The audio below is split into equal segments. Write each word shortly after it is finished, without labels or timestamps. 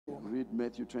read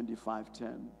Matthew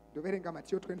 25:10. Ndoverenga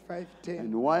Matthew 25:10.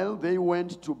 And while they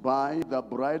went to buy, the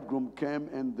bridegroom came,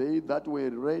 and they that were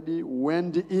ready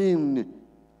went in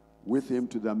with him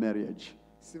to the marriage.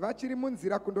 Sivachiri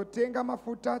munzira kundotenga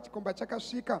mafuta, chikomba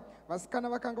chakasvika, vasikana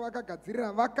vakanga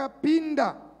vakagadzirira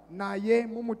vakapinda naye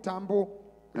mumutambo.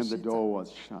 And the door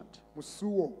was shut.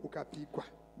 Musuo ukapikwa.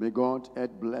 May God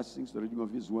add blessings to the reading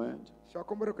of His word.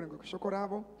 Shakombere kurenga kushoko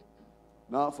ravo.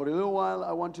 Now, for a little while,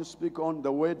 I want to speak on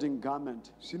the wedding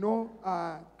garment. Zvino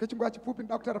kechinguva chipfupi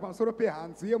ndoda kutaura pamusoro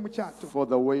pehanzu yemuchato. For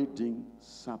the wedding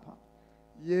supper.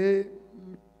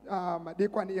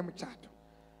 Madekwana emuchato.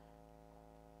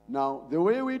 Now, the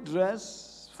way we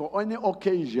dress for any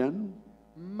occasion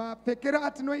mapfekero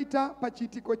atinoita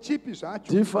pachiitiko chipi zvacho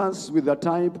differs with the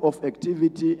type of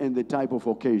activity and the type of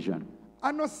occasion.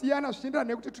 anosiyana zvichienderana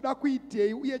nekuti toda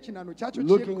kuitei uye chinhanho chacho.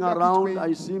 Looking around,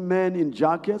 I see men in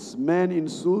jackets, men in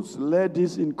suits,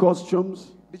 ladies in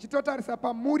costumes. Ndichitotarisa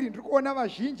pamuri ndiri kuona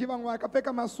vazhinji, vamwe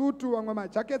vakapfeka masutu, vamwe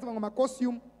majaketi, vamwe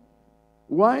macostume.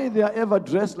 Why they are ever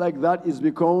dressed like that is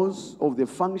because of the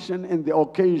function and the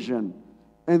occasion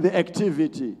and the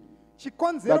activity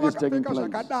that is taking place.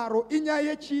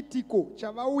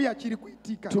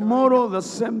 Tomorrow, the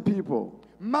same people.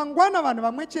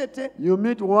 You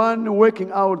meet one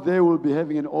working out there will be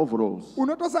having an overalls.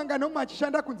 One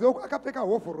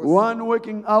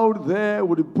working out there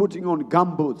will be putting on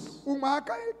gumboots.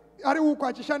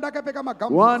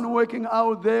 One working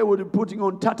out there will be putting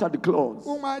on tattered clothes.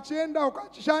 Why?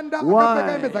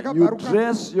 You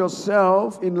dress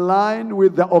yourself in line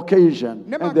with the occasion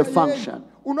and the function.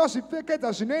 And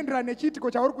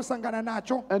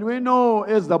we know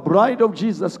as the bride of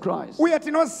Jesus Christ, as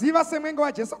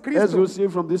you see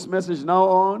from this message now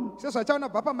on,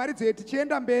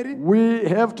 we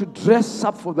have to dress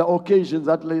up for the occasions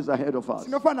that lays ahead of us.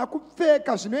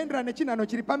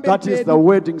 That is the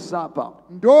wedding supper,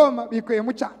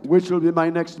 which will be my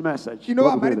next message.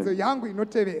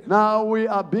 Now we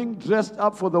are being dressed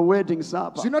up for the wedding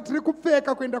supper.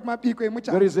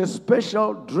 There is a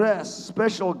special dress,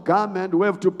 special garment we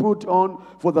have to put on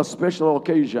for the special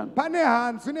occasion.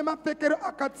 Unless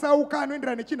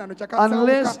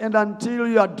and until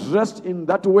you are dressed in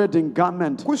that wedding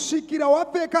garment,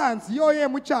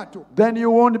 then you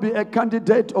won't be a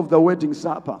candidate of the wedding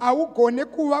supper.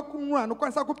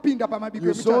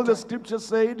 You saw the scripture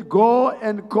said, go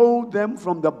and call them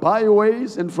from the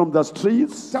byways and from the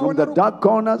streets, from the dark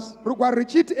corners.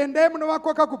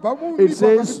 It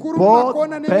says both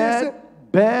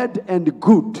bad and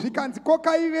good, and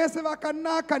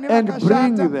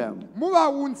bring them.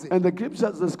 And the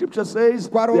scripture says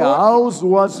the house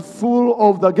was full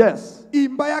of the guests.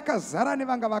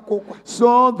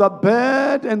 So the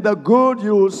bad and the good,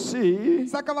 you will see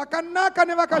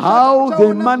how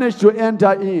they managed to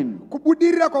enter in.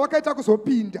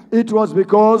 It was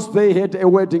because they had a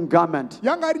wedding garment.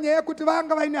 So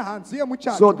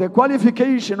the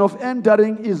qualification of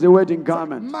entering is a wedding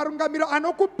garment.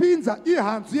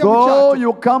 Though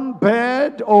you come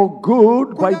bad or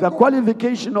good by the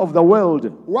qualification of the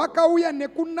world, but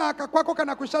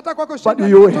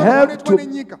you have to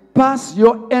pass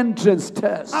your entrance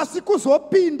test. And the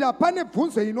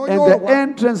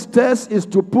entrance test is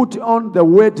to put on the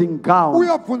wedding gown.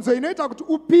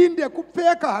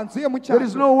 There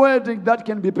is no wedding that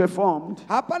can be performed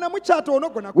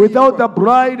without the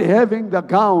bride having the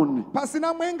gown.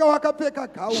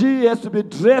 She has to be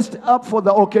dressed up for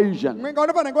the occasion.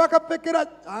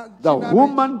 The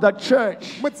woman, the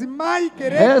church,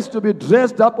 has to be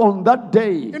dressed up on that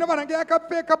day in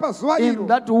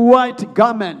that white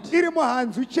garment,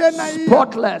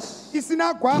 spotless,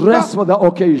 dressed for the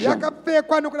occasion,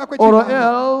 or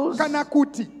else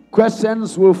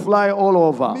questions will fly all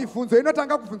over.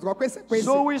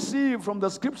 So we see from the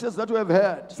scriptures that we have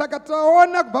heard, like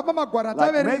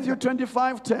Matthew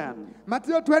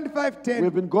 25:10,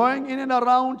 we've been going in and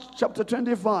around chapter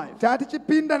 25.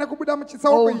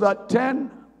 All the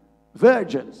 10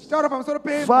 virgins,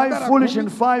 5 foolish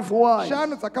and 5 wise. We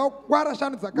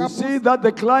see that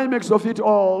the climax of it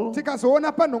all the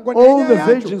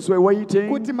virgins were waiting,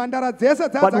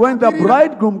 but when the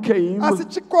bridegroom came,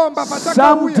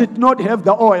 some did not have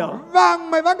the oil,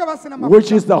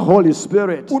 which is the Holy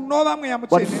Spirit,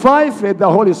 but 5 had the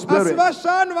Holy Spirit,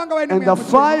 and the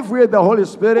 5 who had the Holy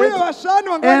Spirit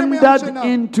entered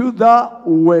into the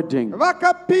wedding,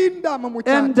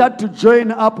 entered to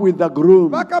join up with the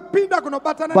groom.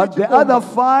 But the other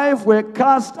 5 were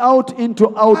cast out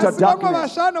into outer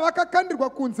darkness.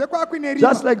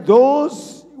 Just like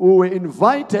those who were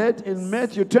invited in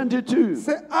Matthew 22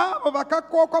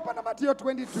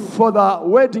 for the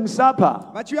wedding supper.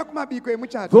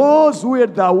 Those who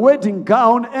had the wedding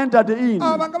gown entered in.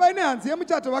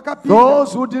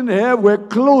 Those who didn't have were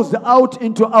closed out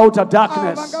into outer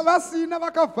darkness.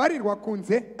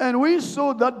 And we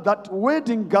saw that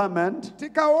wedding garment,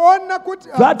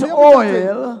 that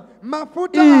oil,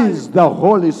 is the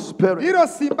Holy Spirit.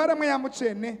 It's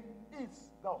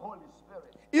the Holy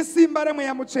Spirit.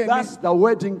 That's the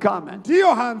wedding garment.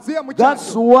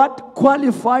 That's what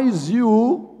qualifies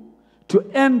you to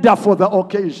enter for the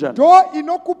occasion.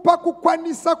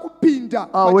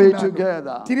 Are we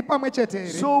together?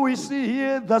 So we see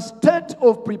here the state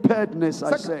of preparedness,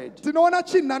 I said. To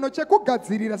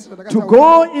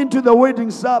go into the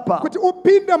wedding supper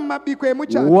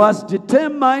was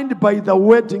determined by the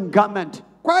wedding garment,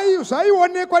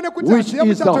 which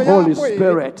is the Holy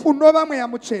Spirit.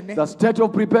 The state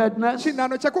of preparedness,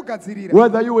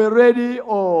 whether you were ready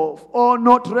or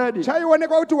not ready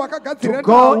to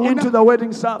go into the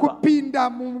wedding supper.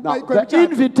 Now, the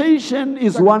invitation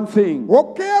is one thing,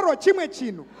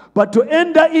 but to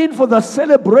enter in for the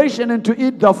celebration and to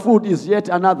eat the food is yet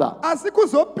another.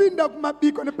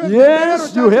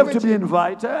 Yes, you have to be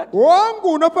invited,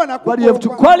 but you have to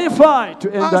qualify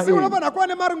to enter in.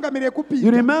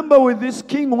 You remember with this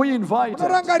king we invited,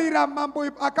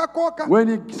 when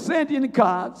he sent in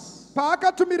cards,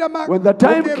 when the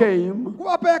time came,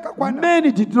 many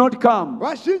did not come.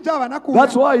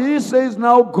 That's why he says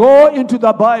now, go into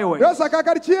the byways,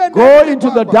 go into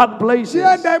the dark places,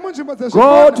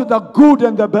 go to the good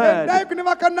and the bad,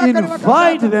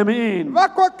 invite them in.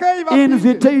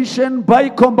 Invitation by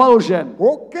compulsion.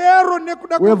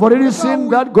 We have already seen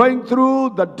that going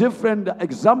through the different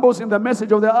examples in the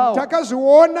message of the hour.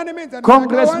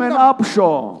 Congressman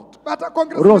Upshaw,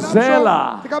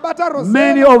 Rosella,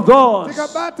 many of those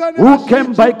who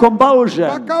came by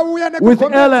compulsion with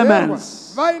elements.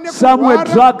 Some were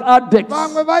drug addicts,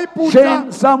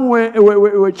 some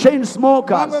were chain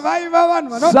smokers,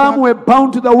 some were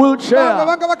bound to the wheelchair,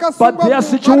 but their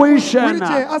situation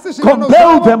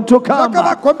compelled them to come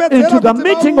into the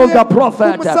meeting of the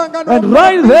prophet, and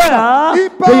right there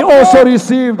they also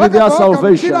received their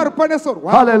salvation.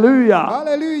 Hallelujah.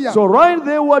 So right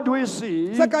there, what do we see?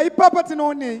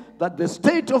 That the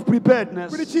state of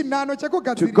preparedness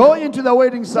to go into the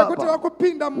wedding supper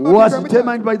was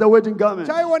determined by the wedding garment,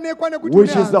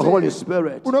 which is the Holy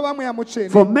Spirit.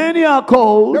 For many are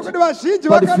called,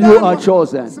 but few are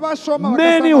chosen.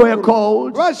 Many were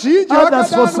called,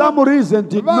 others for some reason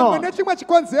did not.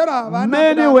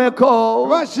 Many were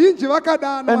called,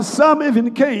 and some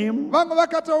even came,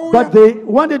 but they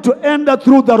wanted to enter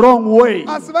through the wrong way,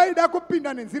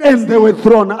 and they were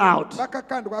thrown out.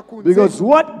 Because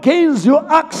what gains you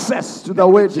access to the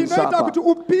wedding supper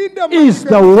is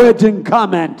the wedding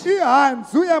garment. And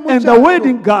the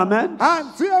wedding garment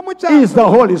is the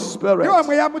Holy Spirit.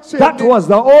 That was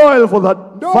the oil for the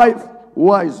 5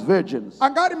 wise virgins.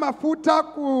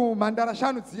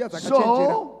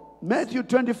 So Matthew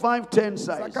 25:10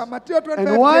 says,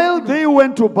 and while they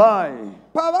went to buy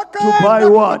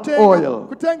what? Oil.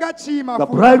 The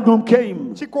bridegroom came,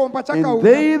 and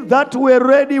they that were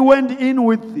ready went in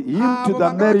with him to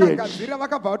the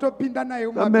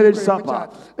marriage supper,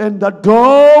 and the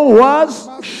door was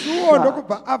shut.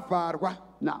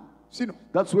 Now,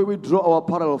 that's where we draw our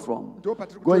parallel from,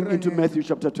 going into Matthew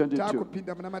chapter 22.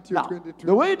 Now,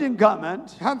 the wedding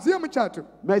garment,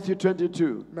 Matthew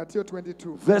 22,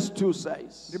 verse 2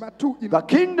 says, the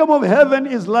kingdom of heaven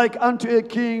is like unto a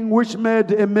king which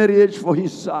made a marriage for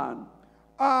his son.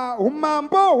 Now, a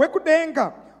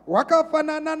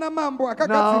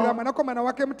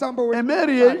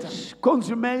marriage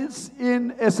consummates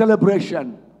in a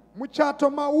celebration,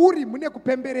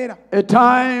 a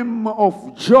time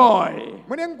of joy,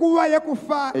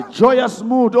 a joyous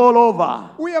mood all over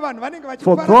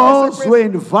for those who were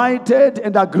invited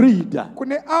and agreed,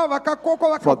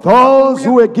 for those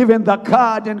who were given the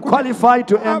card and qualified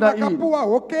to enter in.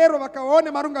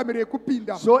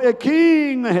 So a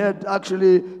king had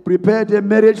actually prepared a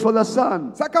marriage for the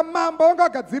son. Then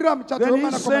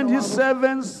he sent his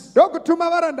servants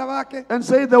and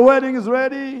said, the wedding is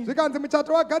ready.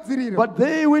 But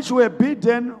they which were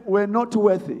bidden were not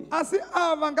worthy.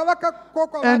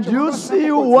 And you see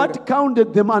what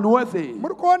counted them unworthy.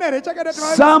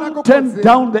 Some turned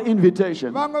down the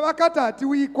invitation.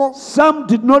 Some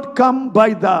did not come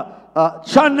by the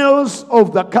channels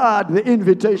of the card, the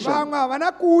invitation.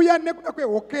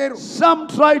 Some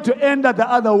tried to enter the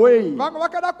other way,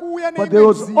 but there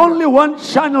was only one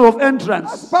channel of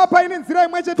entrance.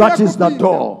 That is the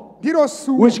door.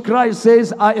 which Christ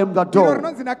says, I am the door.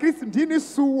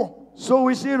 So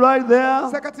we see right there,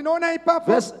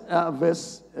 verse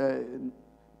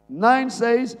 9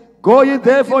 says, go ye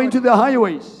therefore into the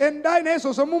highways, and as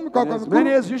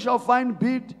many as you shall find,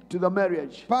 bid to the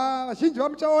marriage.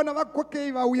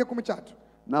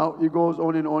 Now he goes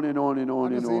on and on and on and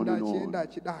on and on and on.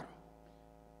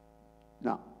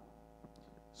 Now,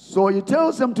 so he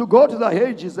tells them to go to the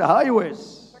hedges, the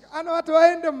highways. Go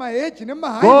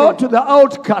to the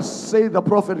outcasts, say the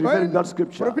prophet referring to that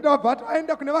scripture.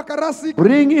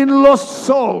 Bring in lost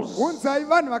souls.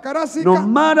 No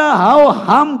matter how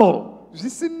humble.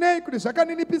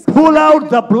 Pull out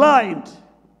the blind.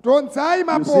 You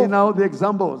see now the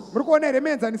examples.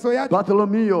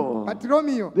 Bartholomew.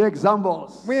 The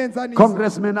examples.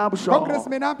 Congressman Abshaw.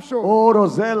 Oh,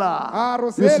 Rosella.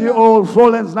 You see old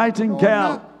Florence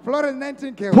Nightingale.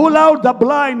 Pull out the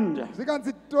blind,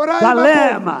 the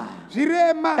lame,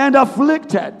 and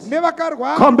afflicted.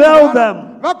 Compel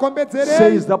them,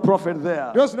 says the prophet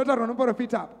there.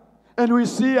 And we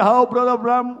see how Brother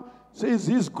Abraham says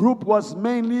his group was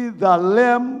mainly the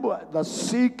lame, the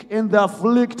sick, and the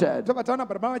afflicted. Unlike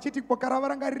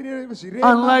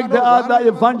the other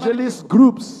evangelist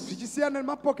groups.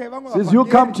 Says you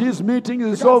come to his meeting,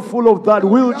 it's so full of that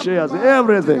wheelchairs,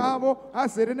 everything.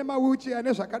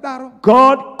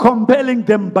 God compelling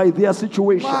them by their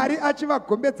situation.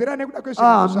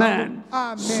 Amen.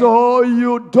 So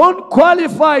you don't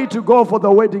qualify to go for the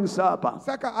wedding supper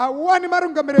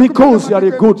because you are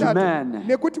a good man.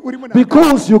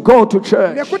 Because you go to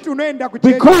church.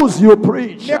 Because you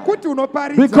preach.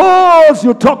 Because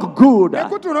you talk good.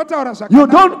 You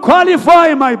don't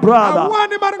qualify, my brother.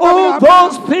 All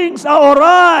those things are all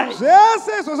right.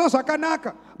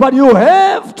 But you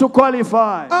have to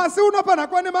qualify.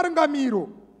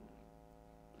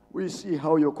 We see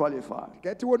how you qualify.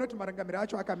 We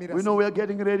know we are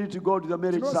getting ready to go to the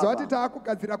marriage supper.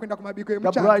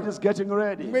 The bride is getting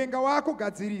ready.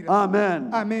 Amen.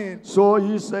 Amen. So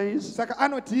he says,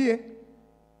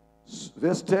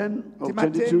 verse 10 of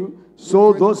 22,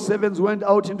 so those servants went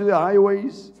out into the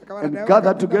highways and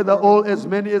gathered together all as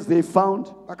many as they found,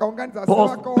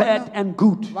 both bad and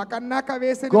good.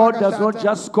 God does not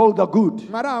just call the good.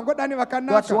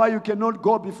 That's why you cannot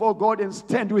go before God and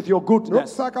stand with your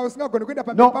goodness. No, it's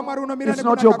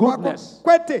not your goodness.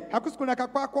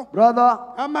 Brother,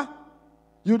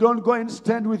 you don't go and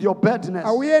stand with your badness.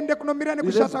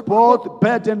 It is both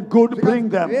bad and good, bring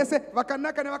them. And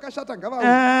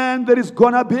there is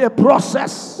going to be a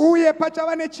process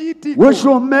which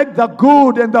will make the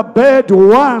good and the bad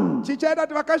one.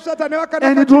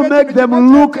 And it will make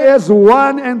them look as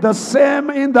one and the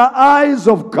same in the eyes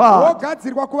of God.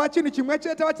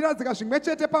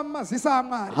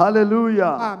 Hallelujah.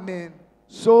 Amen.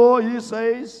 So he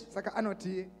says,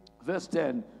 verse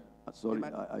 10. Sorry,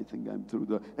 I think I'm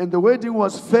through. And the wedding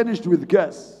was furnished with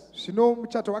guests.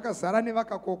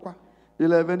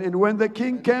 11. And when the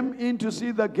king came in to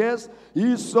see the guests,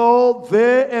 he saw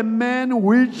there a man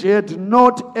which had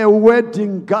not a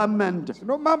wedding garment.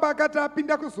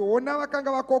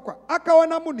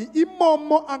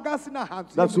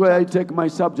 That's where I take my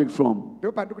subject from.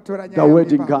 The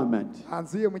wedding garment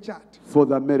for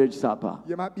the marriage supper.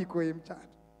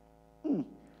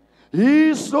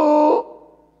 He saw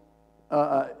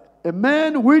a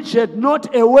man which had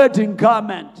not a wedding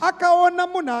garment.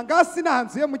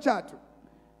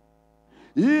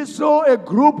 He saw a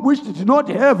group which did not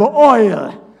have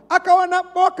oil. And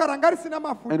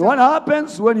what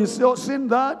happens when he seen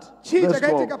that?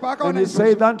 And he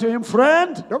said unto him,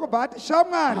 friend,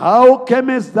 how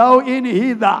camest thou in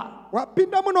hither,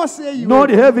 not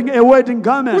having a wedding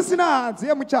garment?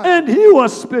 And he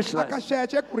was speechless.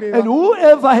 And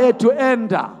whoever had to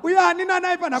enter,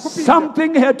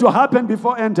 something had to happen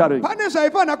before entering. And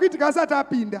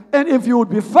if you would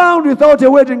be found without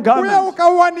a wedding garment,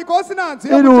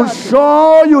 it will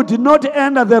show you did not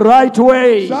enter the right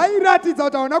way.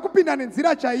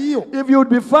 If you would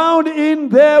be found in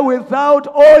there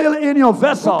without oil in your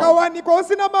vessel,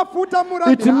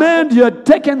 it meant you had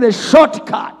taken the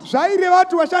shortcut.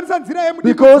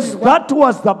 Because that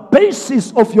was the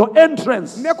basis of your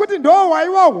entrance into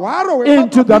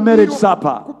the marriage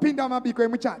supper.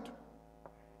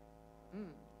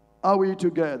 Are we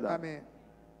together? Amen.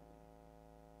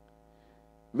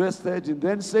 Verse 13.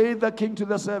 Then said the king to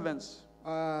the servants,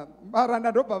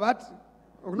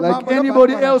 Like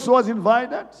anybody else was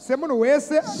invited.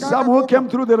 Some who came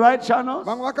through the right channels.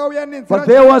 But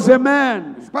there was a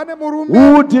man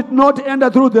who did not enter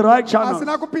through the right channels.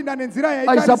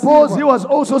 I suppose he was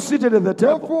also seated at the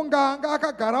table.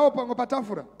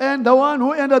 And the one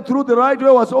who entered through the right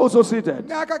way was also seated.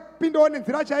 But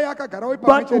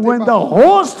when the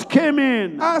host came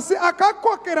in,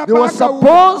 there was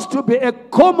supposed to be a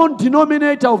common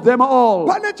denominator of them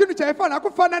all.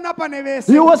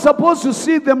 You were supposed to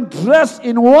see them dressed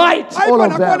in white, all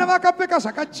of them.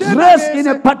 Dressed in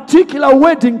a particular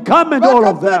wedding garment, all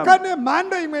of them.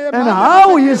 And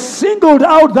how he singled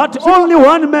out that only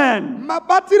one man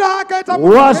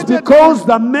was because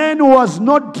the man was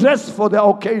not dressed for the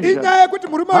occasion.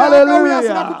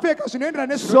 Hallelujah.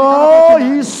 So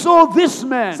he saw this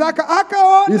man.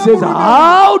 He says,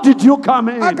 how did you come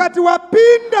in?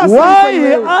 Why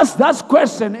he asked that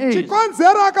question is,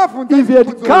 if he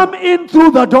had come in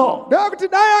through the door,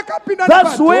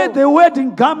 that's where the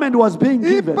wedding garment was being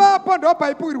given.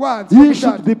 He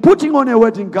should be putting on a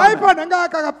wedding garment.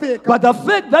 But the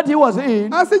fact that he was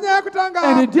in,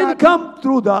 and he didn't come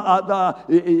through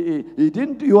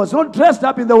he was not dressed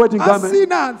up in the wedding garment.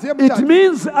 It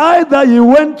means either he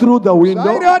went through the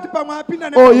window,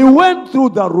 or he went through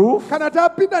the roof,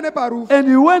 and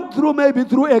he went through maybe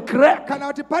through a crack.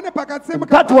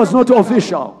 That was not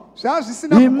official.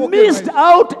 He missed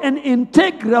out an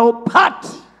integral part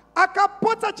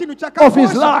of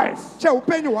his life.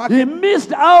 He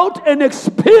missed out an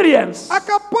experience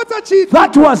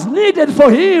that was needed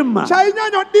for him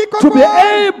to be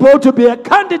able to be a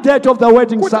candidate of the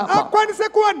wedding supper.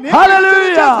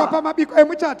 Hallelujah.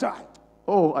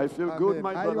 Oh, I feel good,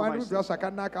 my brother, my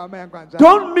sister.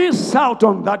 Don't miss out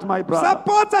on that, my brother.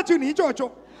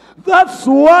 That's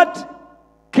what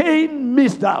Cain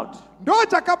missed out.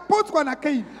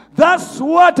 That's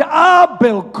what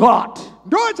Abel got.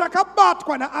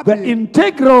 The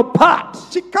integral part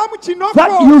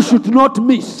that you should not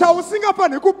miss,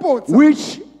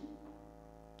 which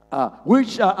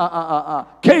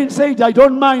Cain said, I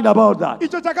don't mind about that.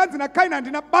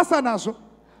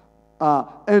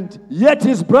 And yet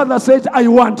his brother said, I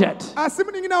want it.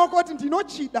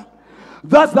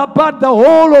 That's the part the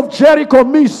whole of Jericho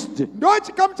missed.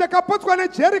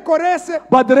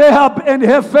 But Rahab and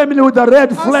her family with the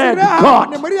red flag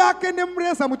got. And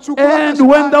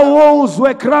when the walls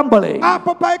were crumbling,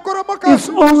 it's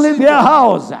only their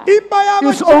house,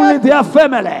 it's only their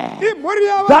family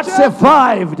that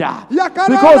survived,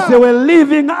 because they were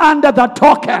living under the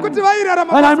token.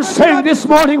 And I'm saying this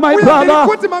morning, my brother,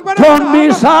 don't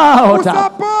miss out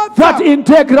that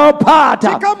integral part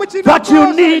that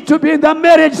you need to be in the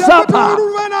marriage supper,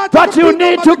 that you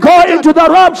need to go into the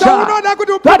rapture,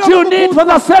 that you need for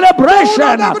the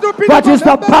celebration, that is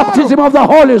the baptism of the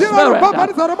Holy Spirit.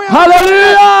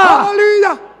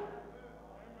 Hallelujah.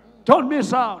 Don't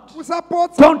miss out.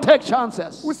 Don't take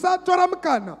chances.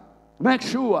 Make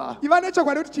sure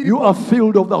you are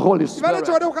filled of the Holy Spirit.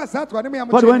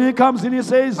 But when he comes in, he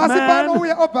says, man,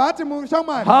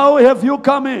 how have you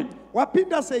come in?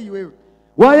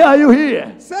 Why are you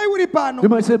here? You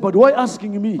might say, but why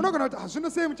asking me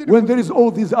when there is all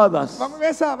these others?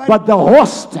 But the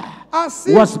host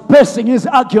was basing his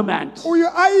argument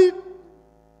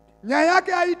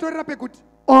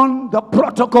on the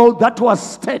protocol that was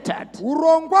stated for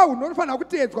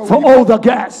all the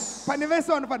guests,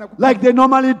 like they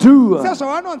normally do.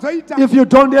 If you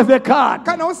don't have a card,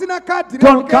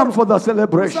 don't come for the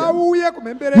celebration.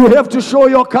 You have to show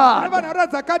your card,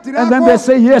 and then they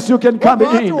say, yes, you can come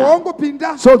in.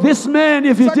 So this man,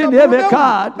 if he didn't have a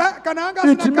card,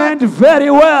 it meant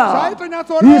very well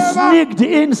he sneaked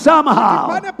in somehow,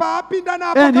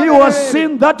 and he was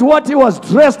seen that what he was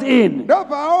dressed in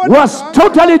was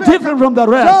totally different from the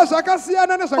rest.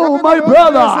 Oh, my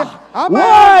brother,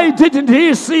 why didn't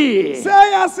he see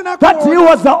that he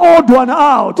was the odd one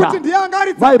out?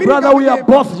 My brother, we are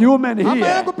both human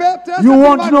here. You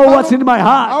won't know what's in my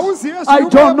heart. I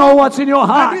don't know what's in your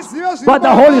heart. But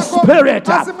the Holy Spirit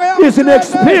is an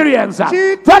experience that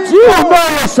you know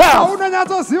yourself.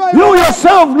 You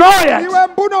yourself know it.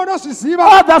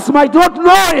 Others might not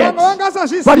know it,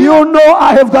 but you know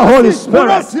I have the Holy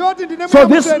Spirit. So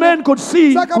this man could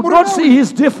not see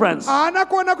his difference. He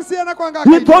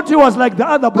thought he was like the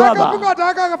other brother.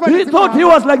 He thought he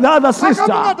was like the other sister.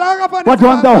 But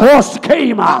when the host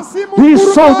came, he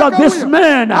saw that this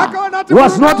man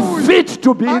was not fit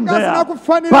to be in there.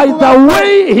 By the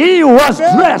way he was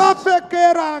dressed,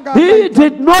 he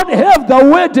did not have the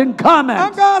wedding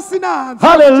garment.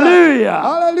 Hallelujah.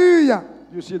 Hallelujah.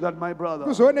 You see that, my brother?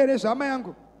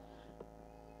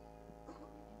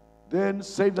 Then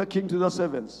said the king to the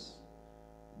servants,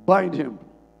 Bind him.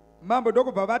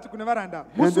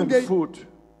 Hand and foot.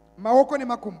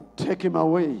 Take him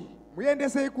away.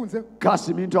 Cast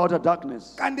him into outer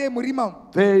darkness.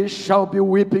 There shall be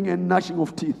weeping and gnashing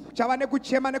of teeth.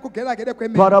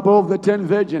 Parable of the 10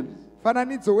 virgins.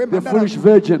 The foolish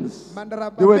virgins,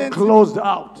 they were closed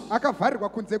out.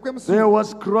 There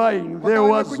was crying, there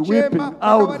was weeping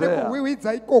out there.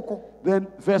 Then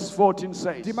verse 14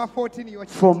 says,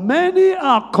 for many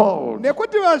are called,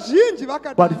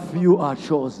 but few are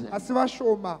chosen.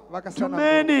 To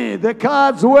many the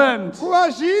cards went,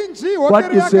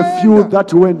 but it's a few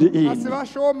that went in.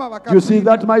 You see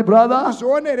that, my brother?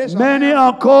 Many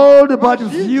are called, but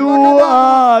few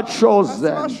are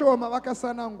chosen.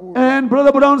 And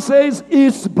Brother Brown says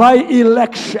it's by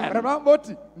election,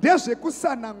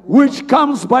 which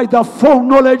comes by the full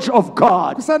knowledge of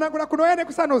God.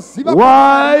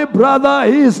 Why,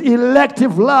 brother? His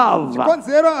elective love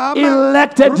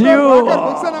elected you,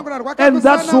 and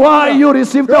that's why you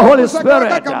received the Holy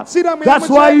Spirit. That's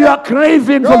why you are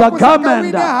craving for the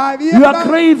garment. You are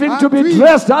craving to be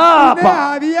dressed up.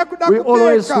 We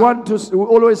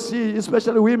always see,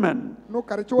 especially women,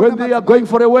 when they are going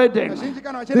for a wedding,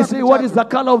 they say, what is the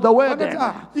color of the wedding?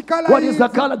 What is the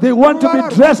color? They want to be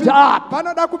dressed up.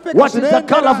 What is the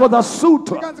color for the suit?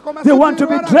 They want to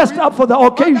be dressed up for the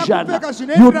occasion.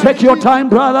 You take your time,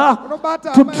 brother,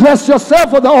 to dress yourself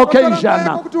for the occasion.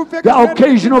 The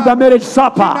occasion of the marriage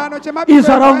supper is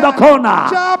around the corner.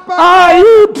 Are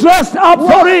you dressed up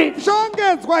for it?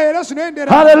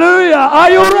 Hallelujah.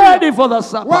 Are you ready for the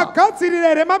supper?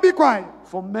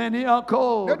 For many are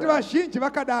called,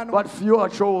 but few are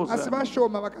chosen.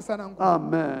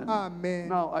 Amen. Amen.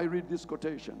 Now I read this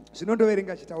quotation.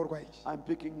 I'm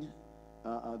picking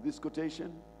this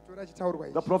quotation.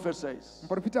 The prophet says,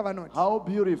 how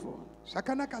beautiful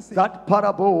that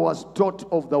parable was taught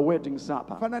of the wedding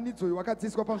supper.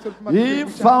 He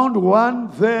found one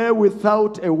there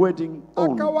without a wedding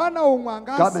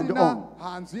garment on.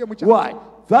 Why?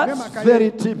 That's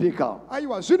very typical.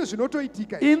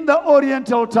 In the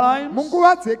Oriental times,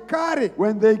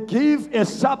 when they give a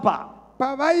supper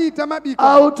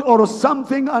out or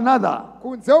something another,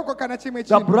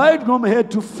 the bridegroom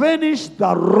had to furnish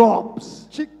the robes.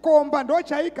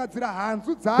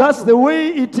 That's the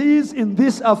way it is in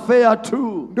this affair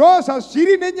too.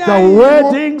 The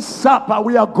wedding supper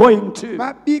we are going to.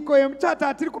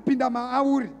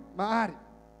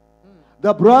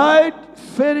 The bride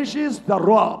finishes the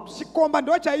robes.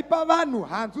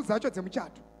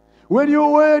 When you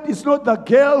wed, it's not the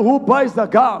girl who buys the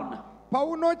gown.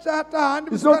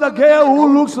 It's not the girl who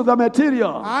looks for the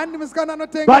material,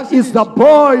 but it's the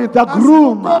boy, the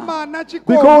groom,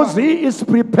 because he is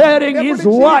preparing his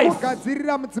wife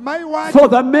for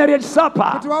the marriage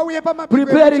supper,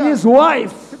 preparing his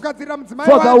wife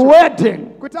for the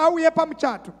wedding.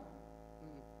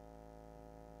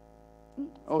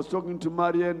 I was talking to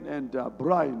Marian and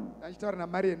Brian.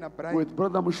 With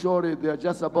Brother Mushori, they are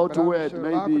just about to wed.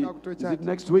 Maybe is it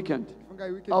next weekend?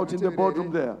 Out in the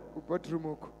boardroom there.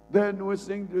 Then we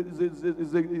sing,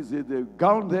 is the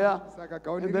gown there?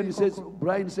 And then he says,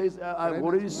 Brian says, I've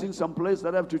already seen some place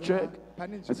that I have to check.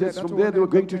 I says, from there they were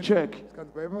going to check.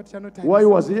 Why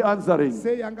was he answering?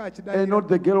 And not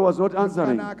the girl was not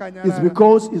answering. It's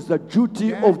because it's the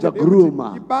duty of the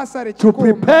groom to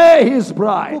prepare his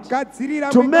bride,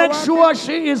 to make sure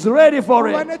she is ready for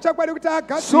it.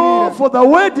 So for the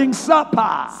wedding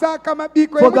supper,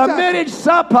 for the marriage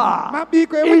supper,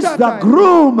 is the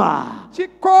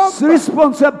groom's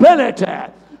responsibility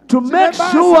to make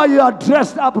sure you are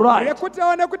dressed up right.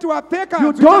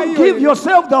 You don't give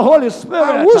yourself the Holy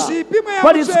Spirit,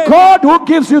 but it's God who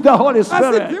gives you the Holy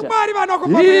Spirit.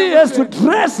 He has to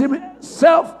dress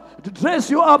himself, to dress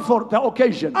you up for the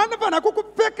occasion.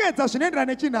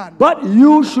 But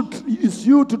it's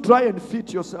you to try and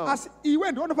fit yourself.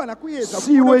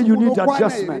 See where you need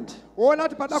adjustment.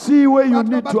 See where you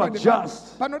need to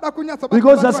adjust.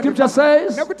 Because the scripture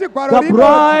says, the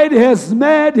bride has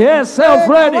made herself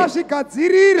ready.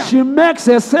 She makes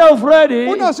herself ready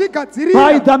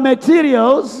by the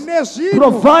materials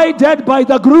provided by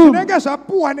the groom.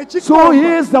 So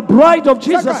here's the bride of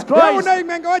Jesus Christ.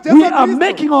 We are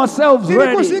making ourselves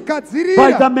ready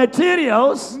by the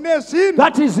materials,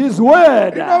 that is His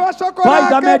word. By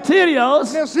the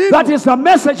materials, that is the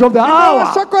message of the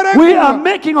hour. We are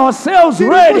making ourselves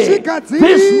ready.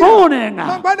 This morning,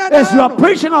 as you are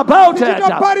preaching about it,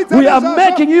 we are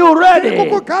making you ready.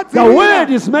 The word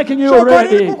is making you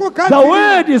ready. The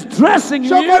word is dressing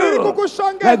you.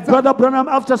 Like Brother Branham,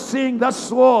 after seeing that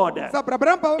sword in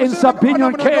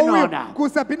Sabinian Canyon,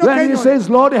 then he says,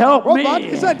 Lord, help me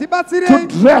to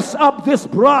dress dress up this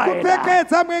bride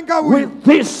with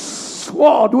this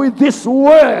sword, with this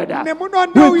word,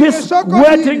 with this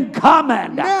wedding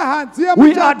garment.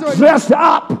 We are dressed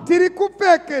up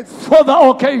for the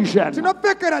occasion.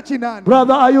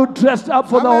 Brother, are you dressed up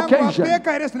for the occasion?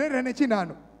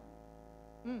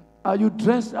 Are you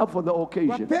dressed up for the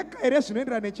occasion?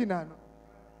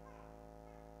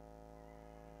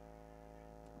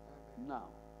 Now,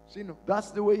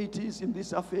 that's the way it is in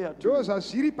this affair too.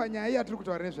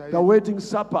 The wedding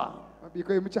supper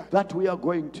that we are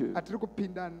going to.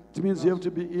 It means you have to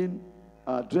be in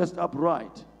dressed up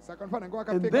right.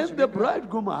 And then the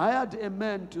bridegroom hired a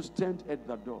man to stand at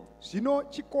the door. He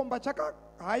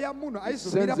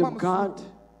sends him card.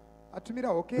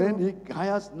 Then he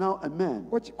hires now a man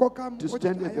to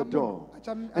stand at the door.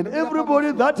 And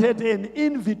everybody that had an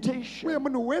invitation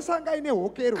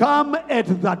come at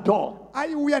the door.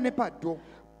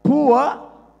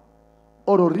 Poor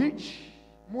or rich,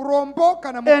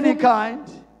 any kind,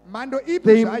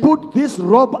 they put this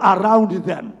robe around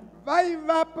them.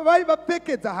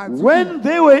 When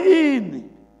they were in,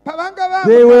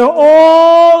 they were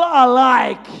all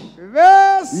alike.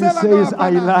 He says, I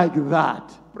like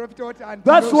that.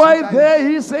 That's why there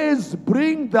he says,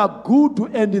 bring the good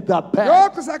and the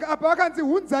bad.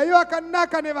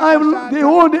 They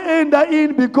won't enter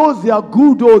in because they are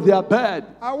good or they are bad.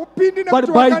 But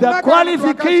by the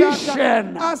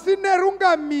qualification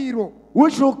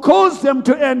which will cause them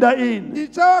to enter in, do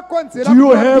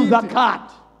you have the card?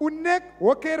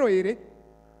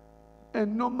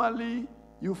 And normally,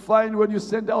 you find when you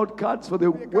send out cards for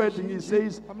the wedding, it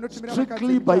says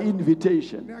strictly by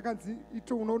invitation.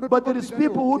 But there is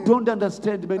people who don't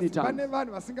understand many times.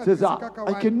 Says,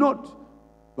 I cannot.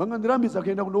 They cannot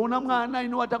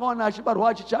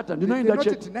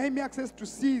deny me access to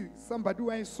see somebody who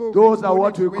I saw. Those are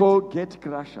what we call gate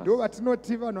crashers.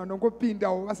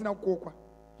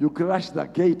 You crash the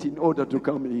gate in order to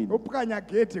come in.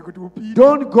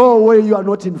 Don't go where you are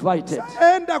not invited.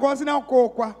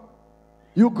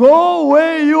 You go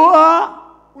where you are.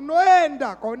 When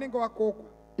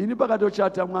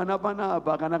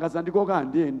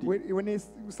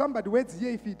somebody waits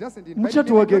here, if he doesn't invite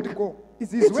me,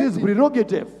 it's his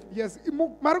prerogative. Yes. He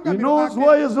knows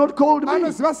why he has not called me.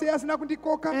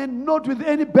 And not with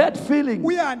any bad feelings.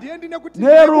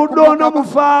 I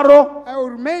will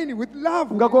remain with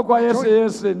love. You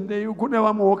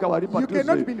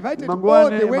cannot be invited to all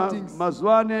the weddings.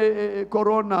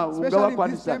 Especially in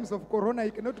these times of Corona,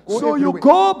 you cannot go everywhere. So you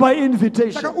go by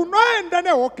invitation.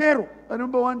 I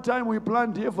remember one time we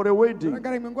planned here for a wedding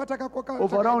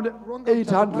of around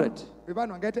 800.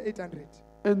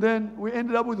 And then we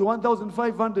ended up with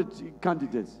 1,500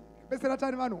 candidates.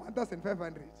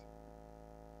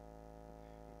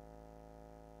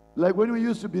 Like when we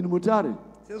used to be in Mutare,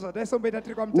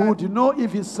 we would know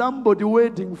if it's somebody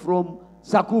waiting from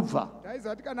Sakuva.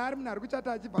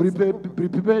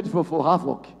 Prepared for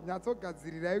havoc.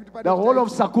 The whole of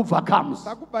Sakuva comes.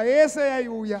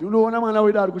 You know,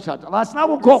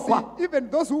 even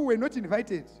those who were not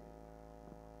invited.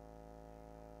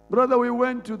 Brother, we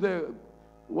went to the,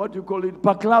 what you call it,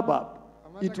 Paklaba.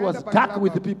 It was dark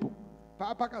with the people.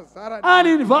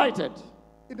 Uninvited.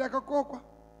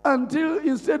 Until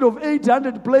instead of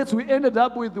 800 plates, we ended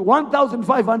up with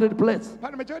 1,500 plates.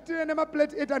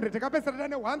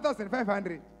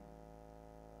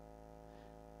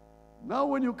 Now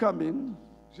when you come in,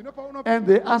 and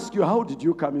they ask you, how did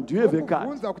you come in? Do you have a card?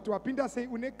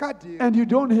 And you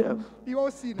don't have.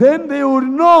 Then they will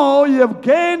know you have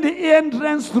gained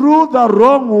entrance through the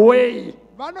wrong way.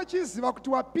 Do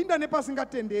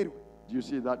you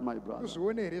see that, my brother?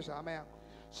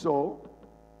 So,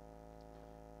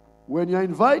 when you're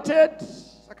invited,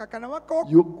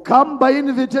 you come by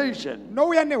invitation.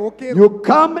 You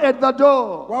come at the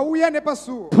door.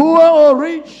 Poor or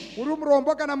rich,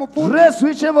 dress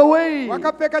whichever way.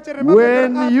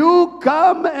 When you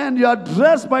come and you are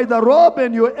dressed by the robe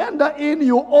and you enter in,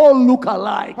 you all look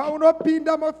alike.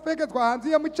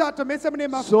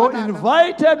 So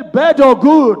invited, bad or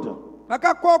good,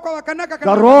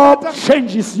 the robe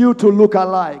changes you to look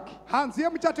alike.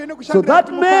 So that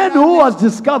man who was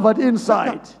discovered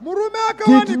inside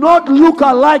did not look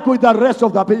alike with the rest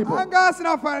of the people,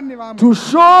 to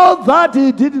show that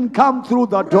he didn't come through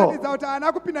the door.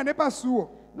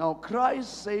 Now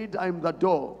Christ said, I am the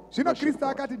door.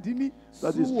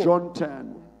 That is John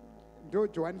 10.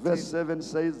 Verse 7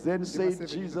 says, then said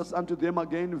Jesus unto them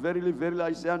again, verily, verily,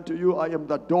 I say unto you, I am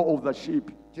the door of the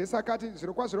sheep. 8,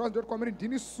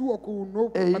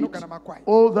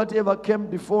 all that ever came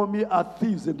before me are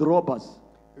thieves and robbers.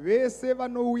 because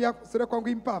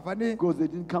they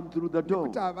didn't come through the door.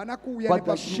 But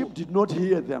the sheep did not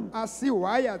hear them. I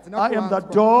am the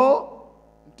door.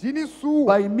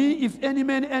 By me, if any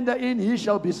man enter in, he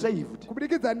shall be saved.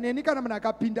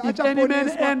 If any man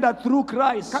enter through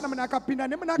Christ,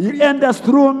 he enters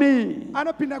through me.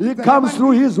 He comes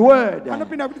through his word.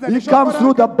 He comes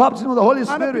through the baptism of the Holy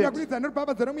Spirit.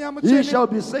 He shall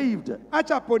be saved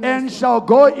and shall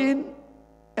go in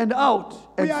and out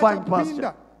and find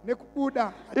pasture.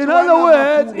 In other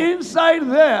words, inside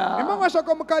there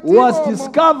was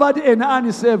discovered an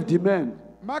unsaved man.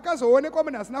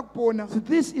 So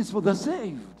this is for the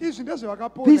saved. This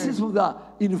is for the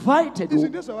invited.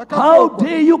 How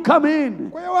dare you come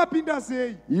in?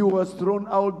 He was thrown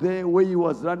out there where he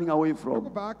was running away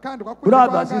from.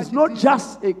 Brothers, it's not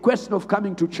just a question of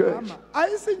coming to church.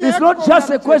 It's not just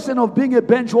a question of being a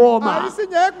bench warmer.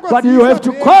 But you have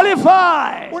to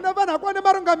qualify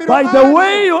by the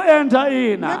way you enter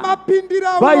in,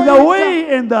 by the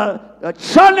way and the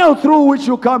channel through which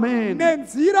you come in.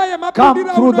 Come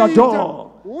through the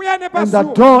door. And the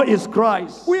door is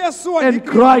Christ. And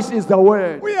Christ is the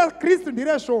word.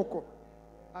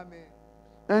 Amen.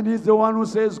 And he's the one who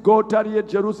says, go tarry at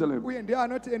Jerusalem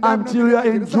until you are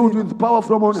endued with power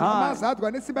from on high.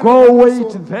 Go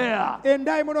wait there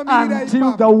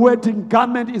until the wedding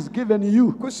garment is given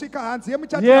you.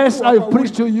 Yes, I've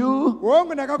preached to you.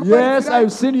 Yes,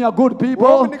 I've seen your good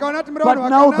people. But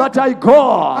now that I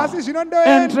go,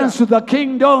 entrance to the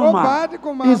kingdom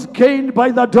is gained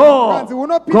by the door.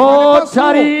 Go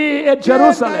tarry at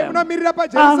Jerusalem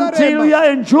until you are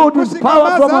endued with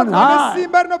power from on high.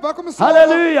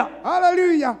 Hallelujah. Hallelujah.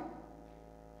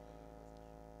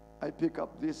 I pick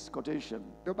up this quotation.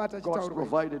 God's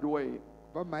provided way.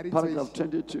 Paragraph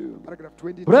 22.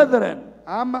 Brethren,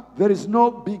 there is no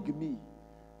big me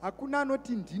and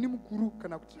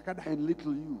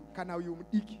little you.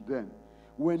 Then,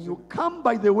 when you come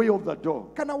by the way of the door,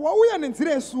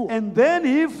 and then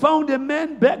he found a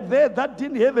man back there that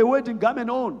didn't have a wedding garment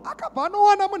on.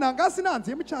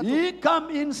 He come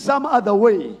in some other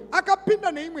way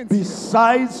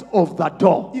besides of the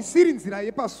door.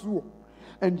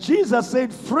 And Jesus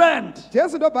said, friend,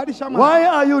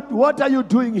 what are you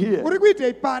doing here?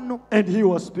 And he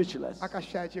was speechless.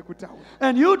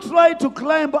 And you try to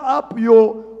climb up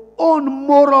your own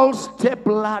moral step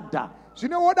ladder,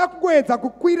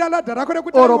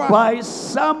 or by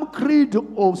some creed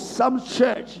or some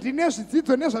church.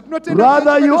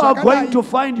 Rather, you are going to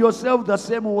find yourself the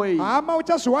same way. In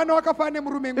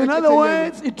other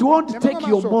words, it won't take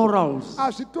your morals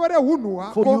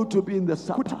for you to be in the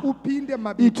supper.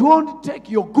 It won't take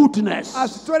your goodness.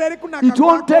 It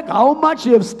won't take how much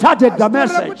you have studied the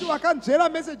message.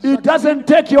 It doesn't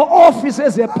take your office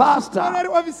as a pastor,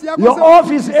 your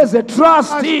office as a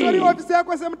trustee.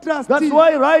 That's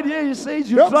why right here he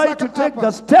says you try to take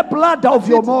the step ladder of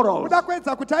your morals.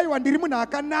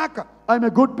 I'm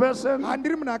a good person.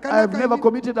 I've never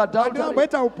committed adultery.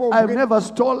 I've never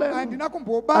stolen.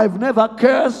 I've never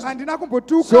cursed.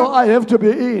 So I have to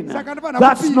be in.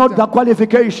 That's not the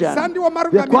qualification.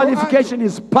 The qualification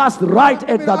is passed right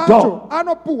at the door.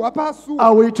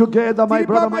 Are we together, my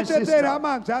brother, my sister?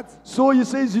 So he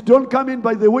says you don't come in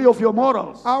by the way of your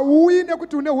morals,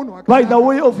 by the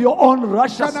way of your own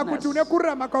righteousness,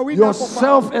 your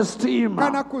self-esteem.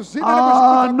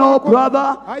 No,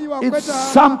 brother. It's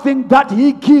something that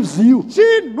he gives you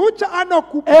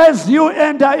as you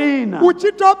enter in.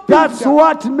 That's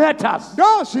what matters.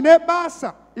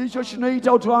 Icho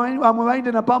chinoita kuti vamwe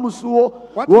vaende pamusuwo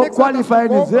woqualify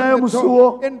nenzira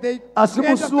yomusuwo asi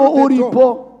musuwo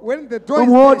uripo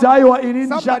umoti aiwa ini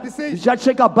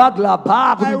ndichacheka bagla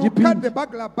ba kuti ndipinde,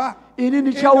 ini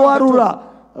ndichawarura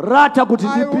rata kuti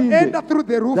ndipinde.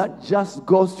 That just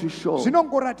goes to show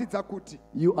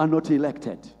you are not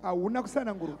elected.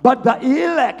 But the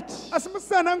elect,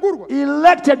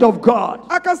 elected of God,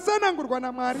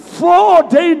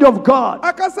 foreordained of God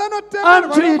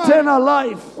unto eternal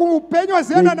life, they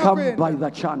come by the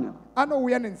channel.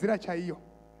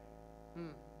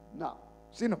 Now,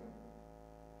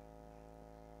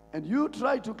 and you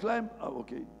try to climb,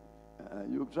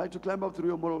 you try to climb up through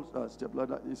your moral step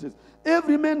ladder. He says,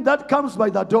 every man that comes by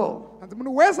the door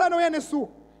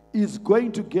is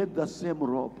going to get the same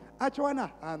robe.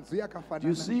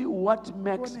 You see what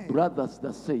makes brothers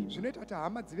the same?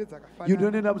 You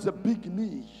don't end up with a big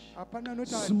me,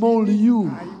 small you.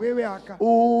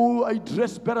 Oh, I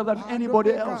dress better than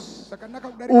anybody else.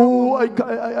 Oh,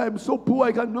 I'm so poor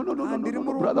I can. No,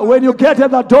 brother. When you get at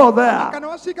the door there,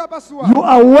 you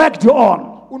are worked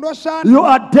on. You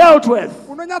are dealt with.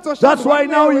 That's why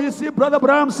now you see Brother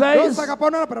Branham says, a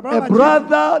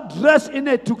brother dressed in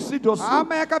a tuxedo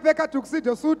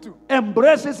suit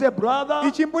embraces a brother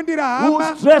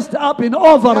who's dressed up in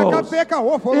overalls.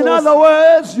 In other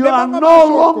words, you are no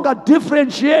longer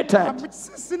differentiated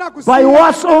by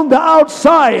what's on the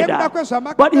outside,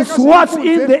 but it's what's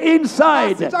in the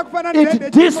inside.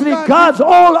 It disregards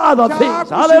all other things.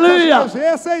 Hallelujah.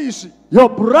 Your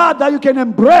brother, you can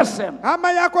embrace him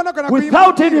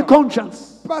without any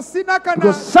conscience.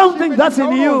 Because something that's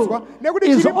in you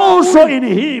is also in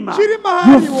him.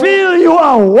 You feel you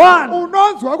are one.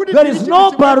 There is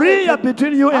no barrier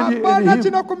between you and him.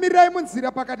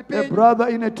 A brother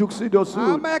in a tuxedo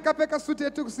suit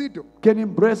can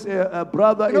embrace a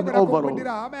brother in overalls.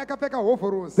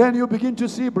 Then you begin to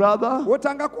see, brother,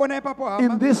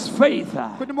 in this faith,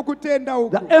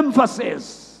 the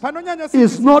emphasis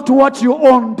is not what you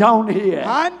own down here.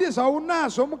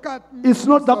 It's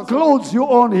not the clothes you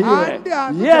own here.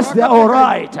 Yes, they're all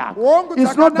right.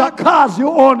 It's not the cars you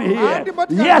own here.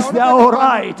 Yes, they're all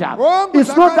right.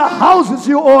 It's not the houses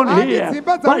you own here.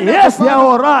 But yes, they're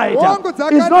all right.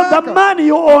 It's not the money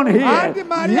you own here.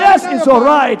 Yes, it's all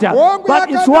right.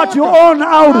 But it's what you own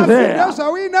out there.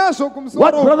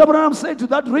 What Brother Branham said to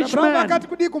that rich man,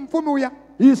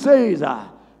 he says,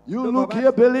 you look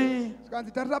here, Billy,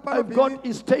 I've got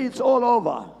estates all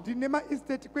over.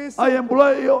 I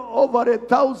employ over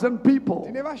 1,000 people.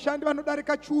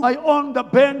 I own the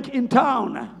bank in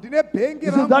town. He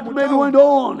said that man went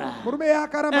on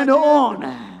and on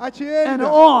and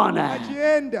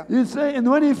on. You say, and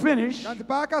when he finished,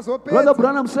 Brother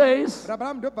Branham says,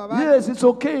 yes, it's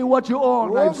okay what you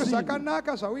own, I've seen.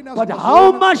 But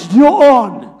how much do you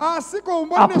own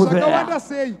up there?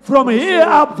 From here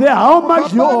up there, how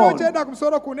much do you own?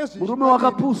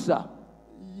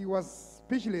 He was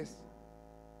speechless.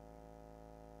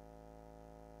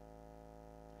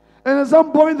 And at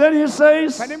some point then he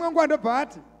says,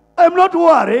 I'm not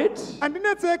worried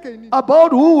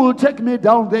about who will take me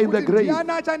down there in the grave.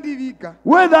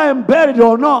 Whether I am buried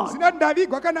or not.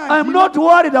 I'm not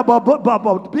worried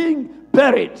about being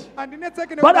buried.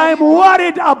 But I'm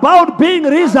worried about being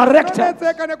resurrected.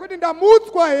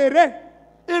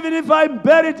 Even if I'm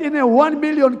buried in a 1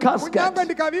 million casket, I'm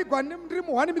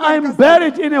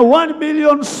buried in a 1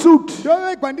 million suit,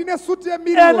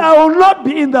 and I will not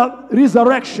be in the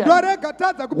resurrection.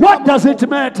 What does it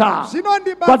matter?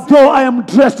 But though I am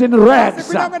dressed in rags,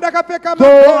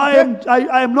 though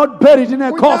I am not buried in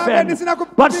a coffin,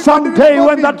 but someday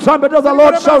when the trumpet of the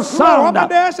Lord shall sound,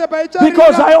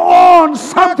 because I own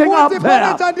something up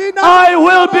there, I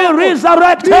will be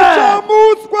resurrected.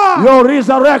 Your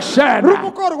resurrection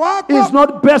is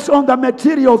not based on the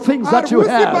material things that you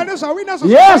have.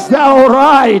 Yes, they are all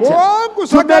right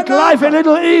to make life a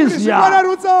little easier,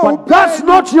 but that's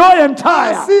not your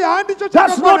entire.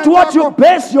 That's not what you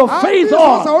base your faith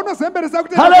on.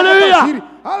 Hallelujah.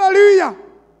 Hallelujah.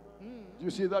 You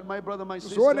see that, my brother, my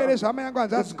sister?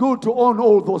 It's good to own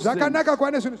all those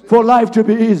things for life to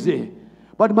be easy.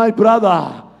 But my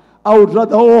brother, I would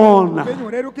rather own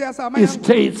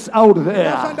estates out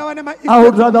there. I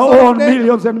would rather own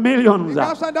millions and millions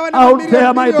out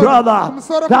there, my brother.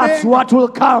 That's what will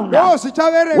count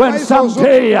when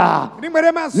someday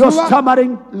your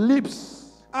stammering lips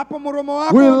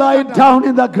will lie down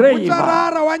in the grave.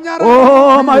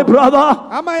 Oh, my brother,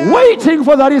 waiting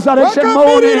for the resurrection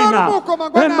morning.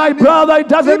 And my brother, it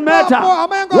doesn't matter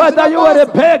whether you are a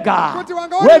beggar,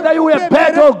 whether you are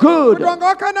bad or good.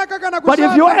 But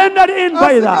if you entered in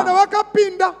by that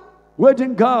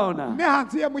wedding gown,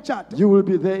 you will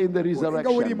be there in the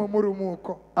resurrection.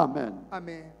 Amen.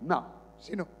 Amen. Now,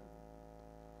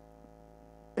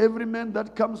 every man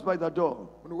that comes by the door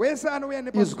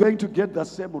is going to get the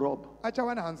same robe.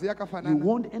 You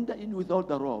won't enter in without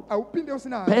the robe.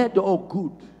 Bad or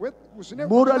good.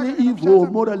 Morally evil or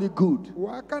morally good.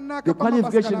 The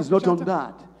qualification is not on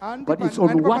that, but it's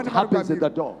on what happens at the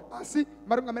door.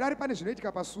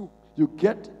 You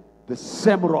get the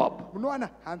same robe.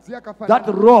 That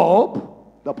robe,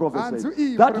 the prophet says,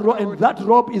 that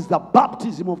robe is the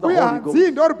baptism of the Holy Ghost.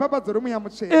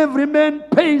 Every man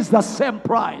pays the same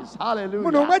price.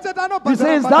 Hallelujah. He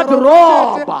says that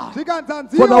robe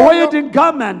for the wedding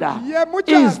garment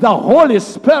is the Holy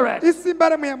Spirit.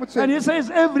 And he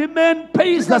says every man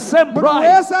pays the same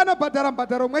price.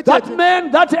 That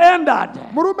man that ended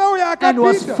and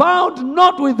was found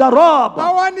not with the robe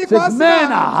says, man,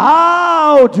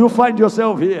 how do you find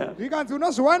yourself here? In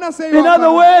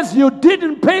other words, you didn't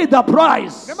didn't pay the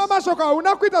price.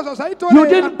 You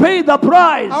didn't pay the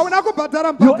price.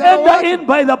 You enter in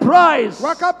by the price.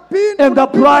 And the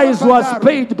price was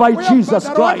paid by Jesus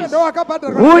Christ,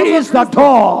 who is the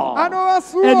door. And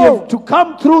you have to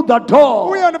come through the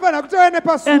door.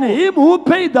 And him who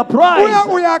paid the price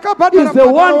is the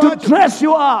one to dress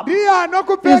you up.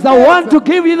 Is the one to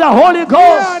give you the Holy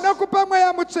Ghost.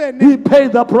 He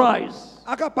paid the price.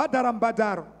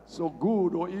 So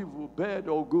good or evil, bad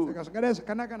or good,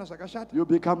 you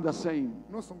become the same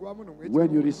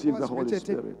when you receive the Holy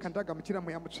Spirit.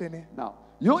 Now,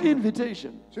 your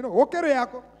invitation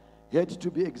had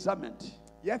to be examined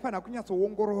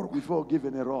before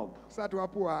giving a robe.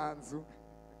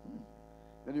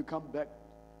 Then you come back,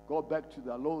 go back to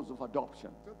the laws of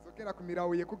adoption,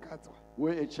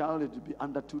 where a child had to be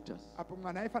under tutors.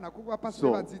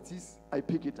 So I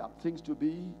pick it up. Things to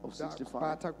be of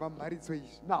 65.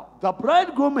 Now, the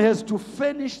bridegroom has to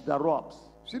finish the robes.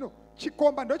 He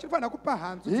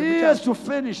has to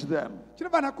finish them.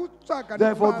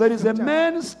 Therefore, there is a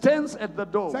man stands at the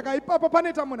door,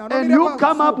 and you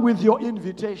come up with your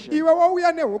invitation.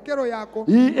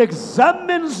 He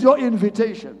examines your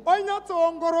invitation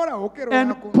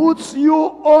and puts you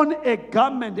on a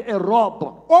garment, a robe.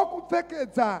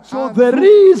 So there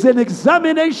is an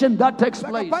examination that takes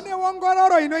place.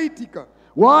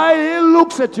 While he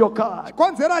looks at your card,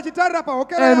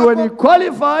 and when he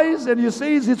qualifies and he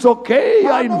says it's okay, you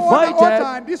are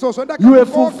invited, you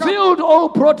have fulfilled all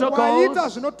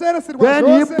protocols, then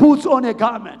he puts on a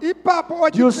garment.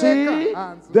 You see,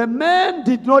 the man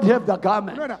did not have the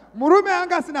garment,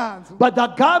 but the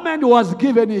garment was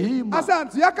given him.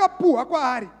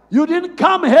 You didn't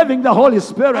come having the Holy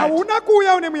Spirit,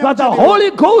 but the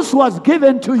Holy Ghost was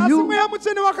given to you.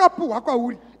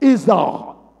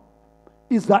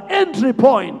 Is the entry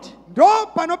point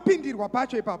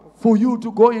for you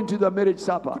to go into the marriage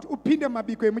supper.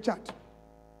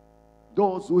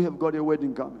 Those who have got a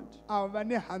wedding garment.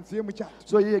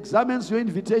 So he examines your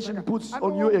invitation, puts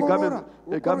on you a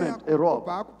garment, a robe.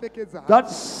 That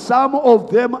some of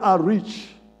them are rich,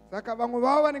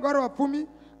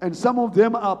 and some of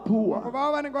them are poor,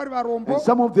 and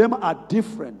some of them are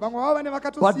different,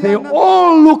 but they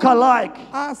all look alike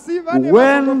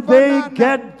when they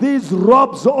get these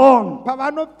robes on.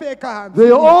 They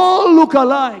all look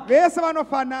alike. Have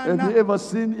you ever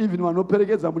seen even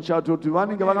vanoperekedza muchato kuti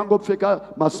vanenge vakangopfeka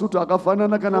masutu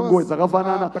akafanana kana nguo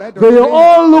dzakafanana? They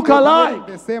all look alike.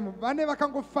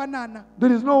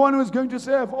 There is no one who is going to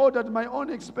say, I've ordered my own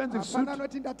expensive suit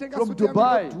from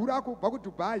Dubai.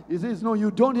 He says, no, you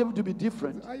don't have to be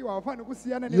different. You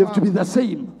have to be the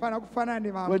same.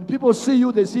 When people see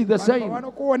you, they see the same.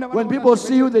 When people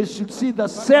see you, they should see the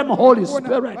same Holy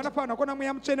Spirit,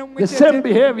 the same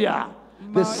behavior,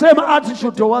 the same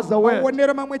attitude towards the word.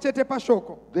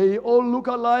 They all look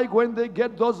alike. When they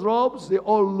get those robes, they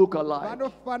all look alike.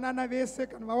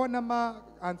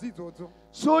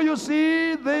 So you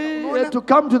see, they had to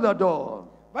come to the door.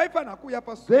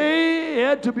 They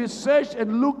had to be searched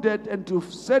and looked at and to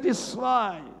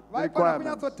satisfy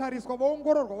requirements.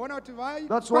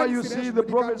 That's why you see the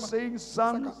prophet saying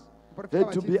sons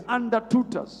had to be under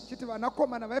tutors,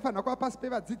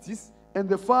 and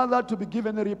the father to be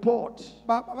given a report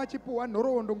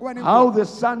how the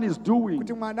son is doing.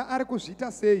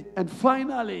 And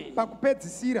finally,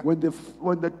 when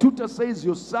the tutor says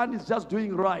your son is just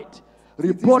doing right,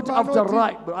 report after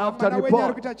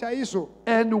report.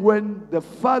 And when the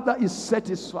father is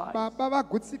satisfied,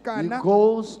 he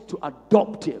goes to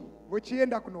adopt him.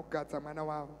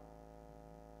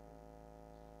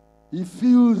 He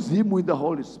fills him with the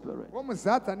Holy Spirit.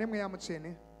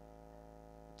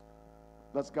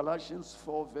 That's Galatians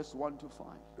 4 verse 1 to 5.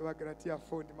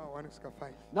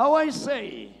 Now I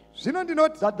say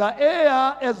that the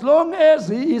heir, as long as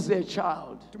he is a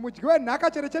child, when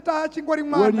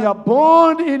you are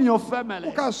born in your family,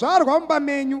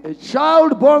 a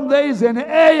child born there is an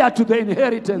heir to the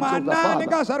inheritance of the father.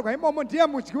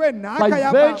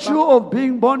 By virtue of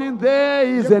being born in there,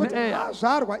 he is an heir.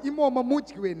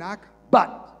 But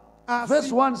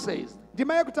verse 1 says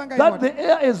that the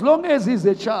heir, as long as he is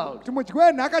a child,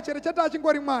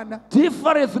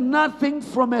 differeth nothing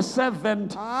from a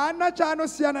servant,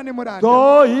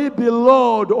 though he be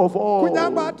Lord of all.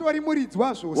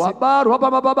 Wabarwa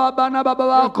pababa bana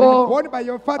baba vako,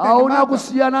 hauna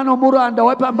kusiyana nomuranda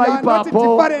wepamba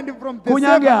ipapo,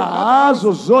 kunyange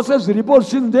hazo zose zilipo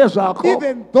zinde zvako.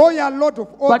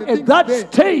 But at that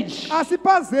stage,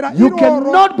 you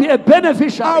cannot be a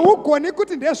beneficiary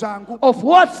of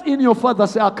what's in your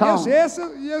father's account.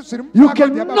 You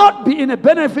cannot be in a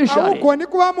beneficiary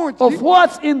of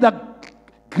what's in the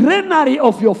granary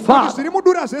of your father.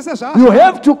 You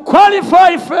have to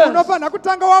qualify first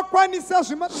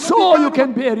so you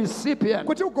can be a recipient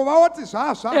as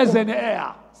an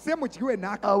heir.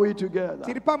 Are we together?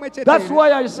 That's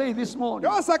why I say this morning,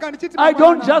 I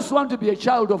don't just want to be a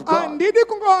child of God.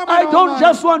 I don't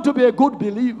just want to be a good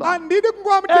believer.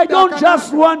 I don't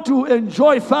just want to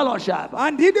enjoy fellowship.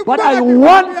 But I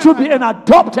want to be an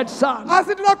adopted son.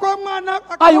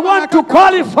 I want to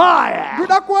qualify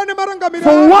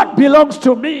for what belongs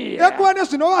to me.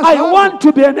 I want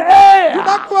to be an heir.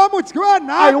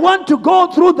 I want to go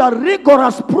through the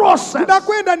rigorous process. I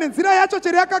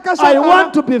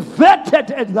want to be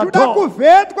vetted at the door.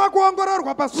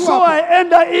 So I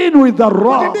enter in with the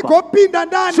robe.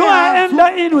 So I enter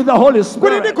in with the Holy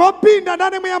Spirit.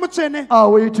 Are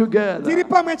we together?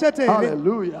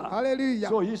 Hallelujah. Hallelujah.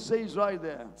 So he says right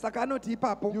there,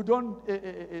 you don't,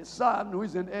 a son who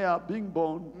is an heir being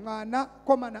born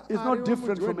is not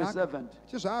different from a servant,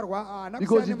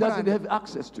 because he doesn't have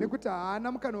access to it,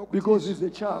 because he's a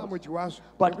child.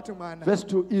 But verse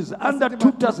 2 is under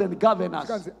tutors and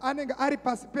governors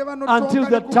until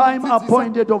the time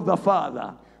appointed of the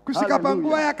father. From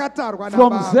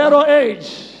 0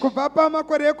 age, he's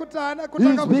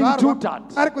being tutored.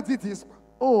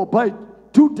 Oh, by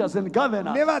tutors and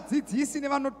governors,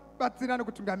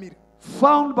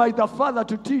 found by the father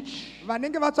to teach.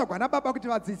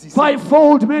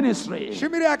 Fivefold ministry,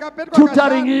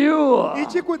 tutoring you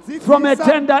from a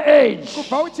tender age,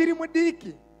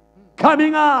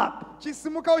 coming up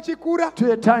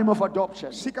to a time of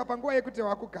adoption.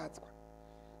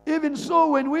 Even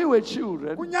so, when we were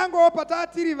children, we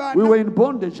were in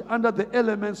bondage under the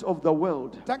elements of the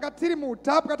world. That's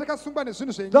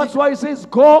why it says,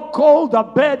 go call the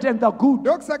bad and the good.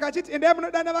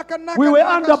 We were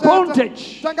under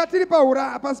bondage,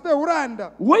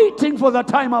 waiting for the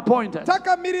time appointed.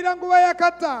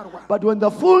 But when the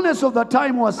fullness of the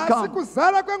time was come,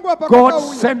 God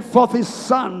sent forth his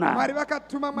son,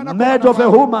 made of a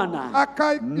woman,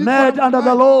 made under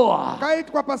the law.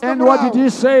 And what did he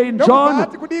say in John?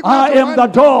 I am the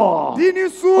door.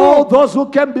 All those who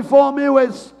came before me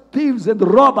were thieves and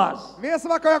robbers,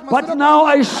 but now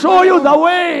I show you the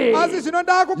way.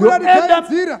 You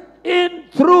enter in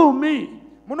through me.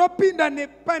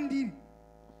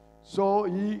 So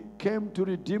he came to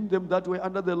redeem them that were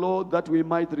under the law, that we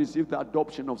might receive the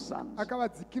adoption of sons.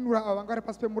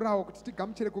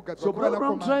 So Brother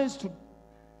Brown tries to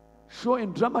show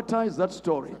and dramatize that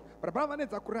story. When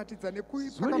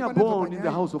you are born in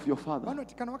the house of your father,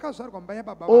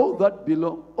 all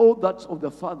that of the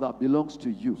father belongs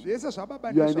to you.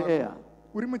 You are an heir.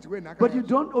 But you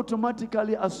don't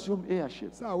automatically assume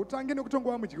heirship.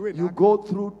 You go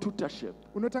through tutorship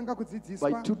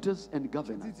by tutors and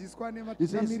governors. He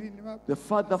says the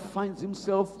father finds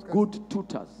himself good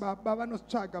tutors to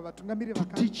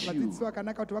teach you.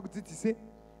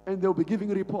 And they'll be giving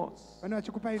reports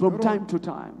from time to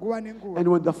time. And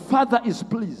when the father is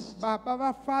pleased,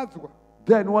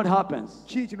 then what happens?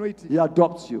 He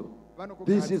adopts you.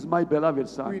 This is my beloved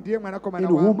son, in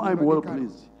whom I'm well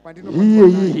pleased. Hear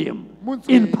ye him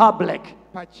in public.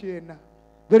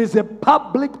 There is a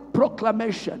public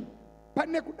proclamation that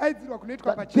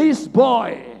this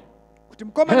boy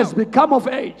has become of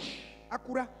age.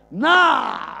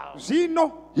 Now,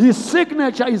 his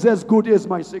signature is as good as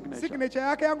my signature.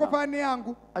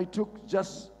 I took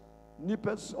just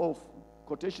snippets of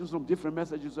quotations from different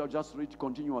messages. I'll just read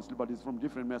continuously, but it's from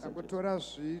different messages. It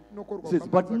says,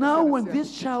 but now when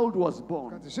this child was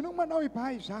born,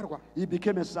 he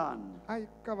became a son.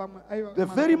 The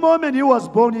very moment he was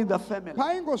born in the family.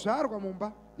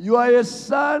 You are a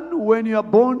son when you are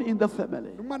born in the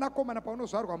family.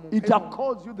 It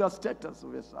accords you the status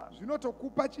of a son.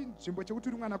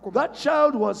 That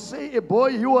child was, say, a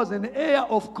boy, he was an heir,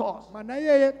 of course. But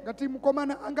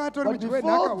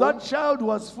before that child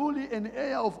was fully an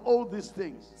heir of all these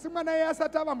things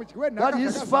that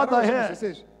his father had,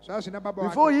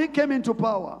 before he came into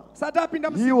power,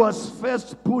 he was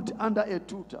first put under a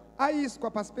tutor.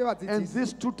 And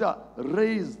this tutor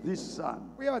raised this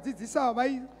son.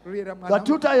 The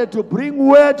tutor had to bring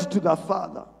word to the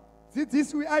father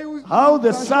how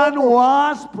the son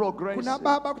was progressing.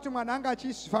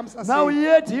 Now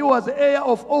yet he was heir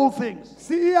of all things,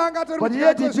 but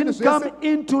yet he didn't come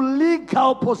into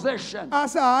legal possession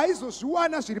until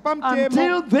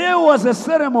there was a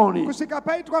ceremony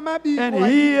and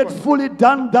he had fully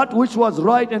done that which was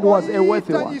right and was a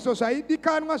worthy one.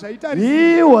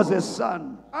 He was a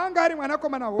son,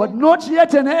 but not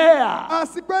yet an heir.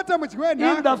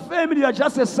 In the family you are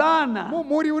just a son,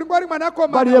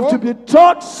 but you have to be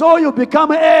taught so you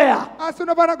become heir.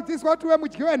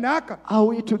 Are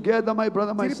we together, my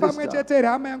brother, my sister?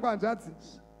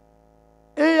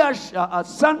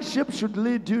 Sonship should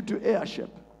lead you to heirship.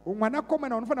 It's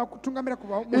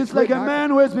like a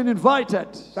man who has been invited.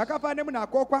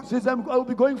 Says, I'll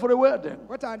be going for a wedding.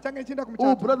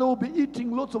 Oh, brother will be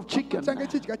eating lots of chicken. There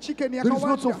is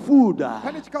lots of food.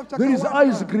 There is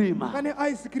ice cream.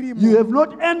 You have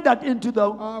not entered into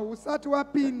the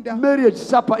marriage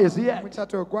supper as yet.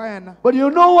 But you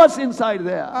know what's inside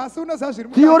there.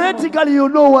 Theoretically, you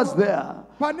know what's there.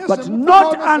 But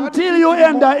not until you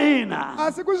enter in.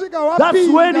 That's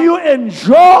when you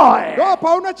enjoy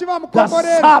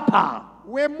the supper.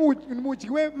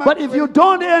 But if you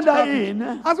don't enter in,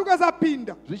 it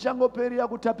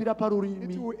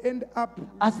will end up,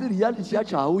 but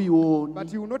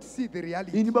you will not see the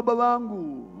reality.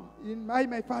 In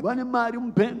my father,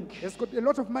 he's got a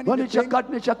lot of money in the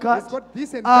bank. He's got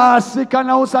this and that.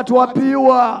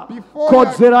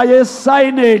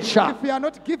 If we are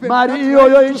not given that right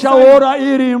to sign, that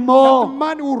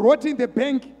man who wrote in the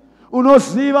bank, you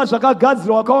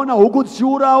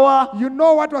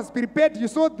know what was prepared. You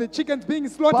saw the chickens being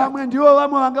slaughtered.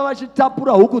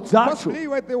 Possibly you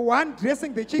were the one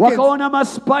dressing the chickens. You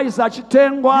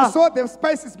saw the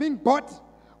spices being bought.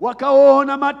 You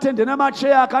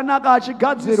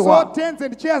saw tents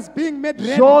and chairs being made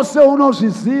ready. Yes,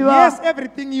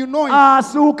 everything you know.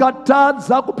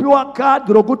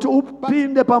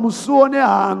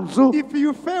 If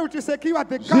you fail to secure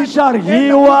the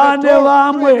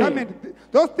garment,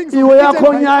 those things will be eaten by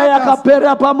others.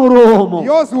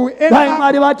 Yours will end up.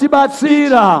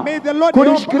 May the Lord help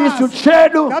us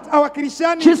that our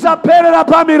Christianity do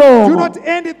not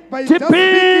end it by just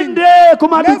speaking. Let's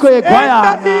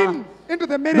enter into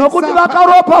the marriage supper.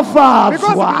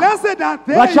 Because blessed are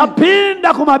they who shall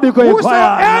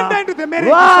enter into the marriage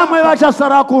supper.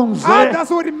 Others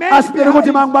will remain behind.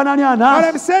 But I'm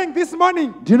saying this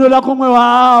morning,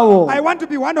 I want to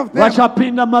be one of them who shall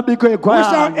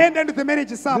enter into the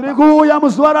marriage supper. I'm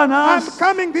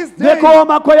coming this day,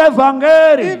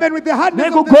 even with the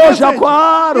hardness of the message,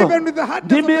 even with the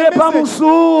hardness of the message.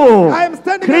 I am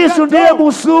standing at that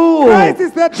door. Christ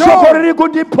is the door.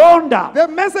 The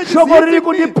message is hitting me. The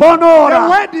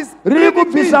word is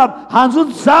hitting me.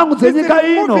 This is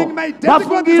removing my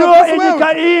difficulties of this world.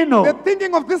 The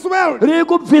thinking of this world. It's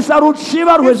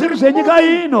removing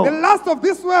the lust of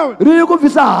this world. It's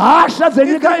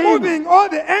removing all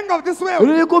the anger of this world. It's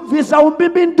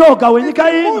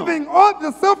removing all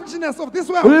the selfishness of this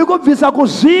world. It's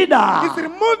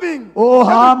removing the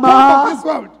of this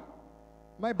world.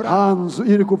 My brother,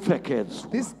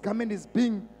 this garment is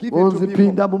being given to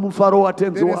people. Then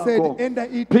he said, enter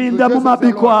into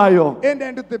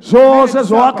the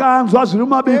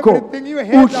everything you heard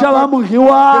about the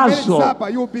marriage supper,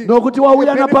 you will be a beneficiary.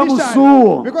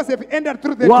 Because if you entered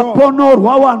through the door,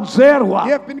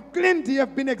 you have been cleaned, you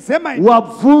have been examined, you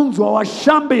have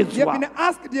been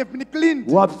asked, you have been cleaned.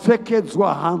 Now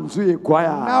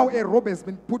a robe has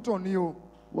been put on you.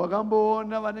 Have you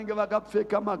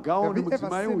ever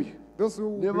seen those who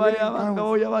wear gowns?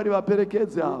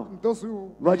 Those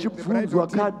who have you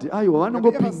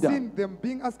ever seen them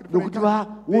being asked for a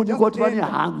gown?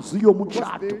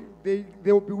 They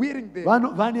will be wearing the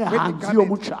wedding garment.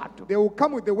 They will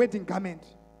come with the wedding garment.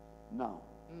 Now,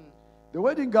 the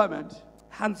wedding garment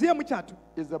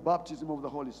is the baptism of the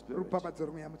Holy Spirit.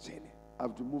 I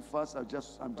have to move fast. I'm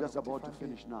just about to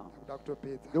finish now.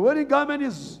 The wedding garment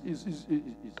is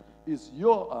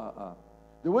your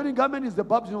the wedding garment is the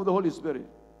baptism of the Holy Spirit.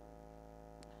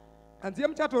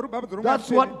 That's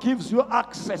what gives you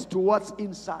access to what's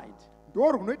inside.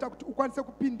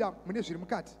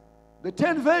 The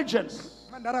 10 virgins,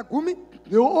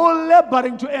 they were all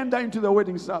laboring to enter into the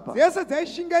wedding supper,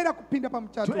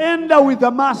 to enter with the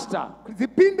master.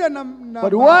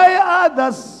 But why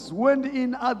others went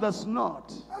in, others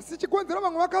not,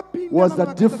 was the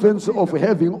difference of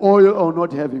having oil or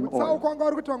not having oil.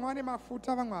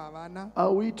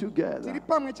 Are we together?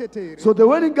 So the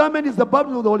wedding garment is the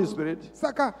baptism of the Holy Spirit.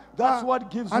 That's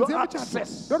what gives you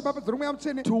access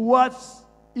to what's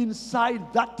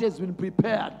inside that has been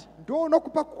prepared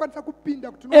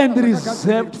and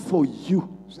reserved for you.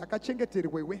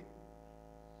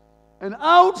 And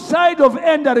outside of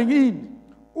entering in,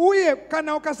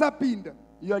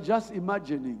 you are just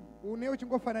imagining. You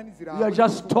are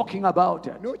just talking about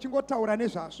it.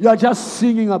 You are just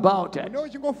singing about it.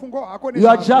 You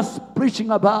are just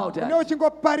preaching about it.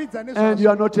 And you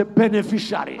are not a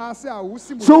beneficiary.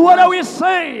 So what are we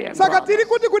saying?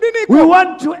 We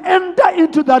want to enter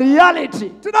into the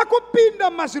reality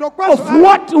of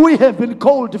what we have been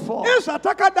called for,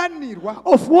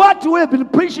 of what we have been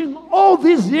preaching all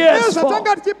these years for.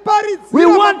 We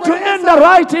want to enter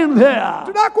right in there.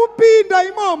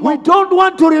 We don't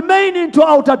want to remain into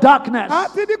outer darkness.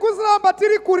 We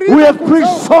have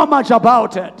preached so much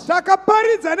about it.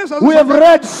 We have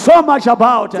read so much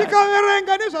about it.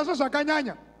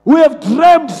 We have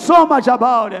dreamed so much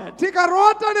about it.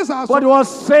 What was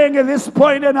saying at this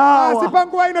point in our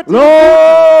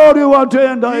Lord, we want to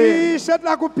enter in.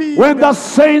 When the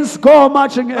saints go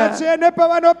marching in,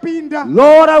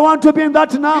 Lord, I want to be in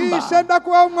that number.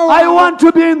 I want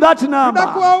to be in that number.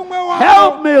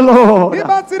 Help me, Lord.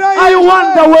 I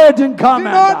want the wedding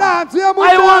garment.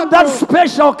 I want that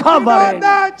special covering.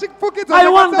 I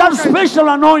want that special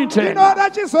anointing.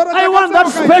 I want that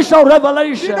special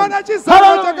revelation.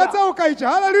 Hallelujah.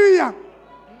 Hallelujah.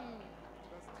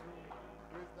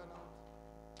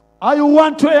 I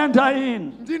want to enter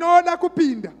in.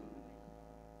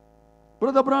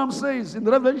 Brother Branham says in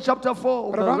Revelation chapter 4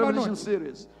 of the Revelation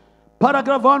series,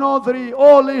 paragraph 103,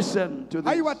 oh listen to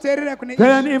this.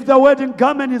 Then if the wedding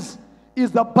garment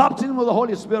is the baptism of the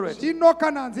Holy Spirit,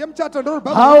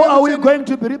 how are we going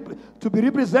to be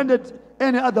represented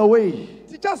any other way?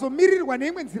 The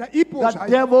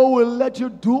devil will let you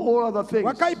do all other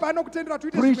things.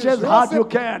 Preach as hard you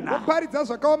can.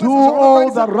 Do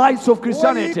all the rites of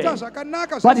Christianity.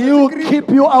 But he will keep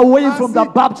you away from the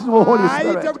baptism of the Holy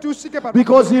Spirit.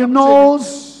 Because he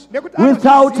knows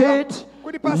without it,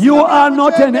 you are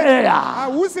not an heir.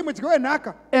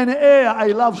 An heir, I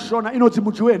love Shona.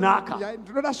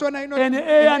 An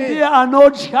heir ndiye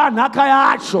anodya nhaka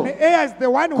yacho.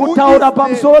 Kutaura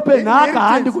pamusoro penhaka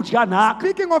handi kudya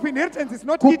nhaka.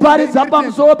 Kuparidza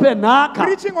pamusoro penhaka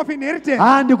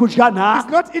handi kudya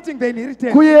nhaka.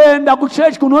 Kuenda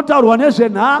kuchechi kunotaurwa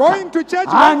nezvenhaka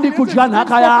handi kudya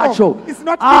nhaka yacho.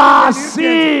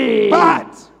 Asi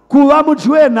kuva mudyi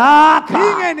wenhaka,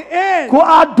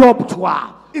 kuadoptwa,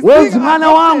 wenzi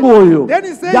mwana wangu uyu,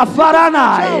 ndafara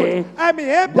naye,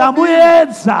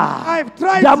 ndamuedza,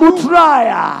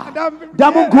 ndamutraya,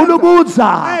 ndamugudubudza,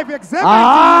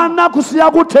 haana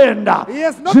kusiya kutenda,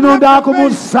 zvino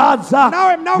ndakumuzadza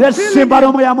nesimba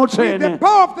romweya mutsvene,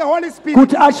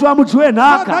 kuti achiva mudyi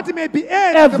wenhaka.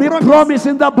 Every promise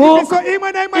in the book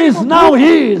is now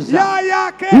his.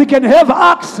 He can have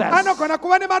access.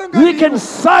 He can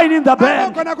sign in the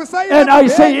bank. And I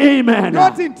say amen.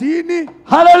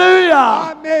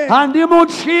 Hallelujah.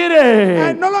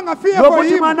 Handimuchire.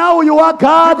 Nokuti mwana uyu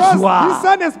wagadzwa. His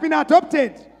son has been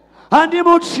adopted.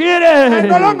 Handimuchire.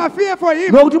 No longer fear for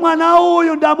him. Nokuti mwana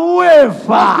uyu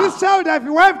ndamuwefa. This child I've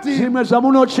waved him. Zimwe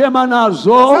zvamunochema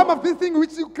nazo. Some of these things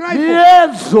which you cry for.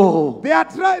 Yezo. They are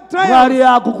trials. Mwari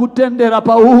akukutendera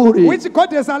pauri. Which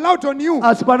God has allowed on you.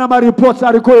 Asi pana maripots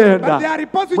ari kuenda. But there are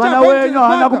reports which are going to the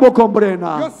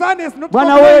Father. Your son has not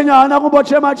complained.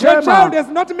 Your child has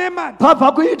not murmured.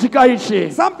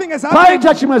 Something has happened.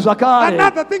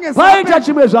 Another thing has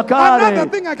happened. Another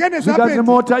thing again has happened.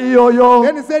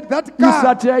 Then he said that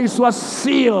car,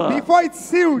 before it's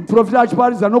sealed, the prophet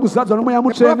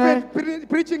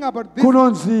preaching about this, he says,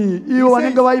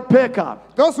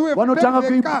 those who have paid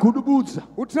the car,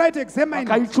 who try to examine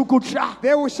it,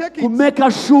 they will shake it,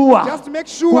 just to make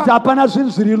sure that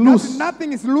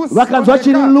nothing is loose.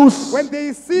 When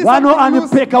they see something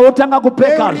loose, they will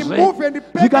remove and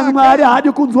pack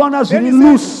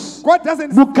again. God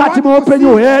doesn't want to see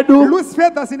loose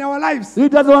feathers in our lives. He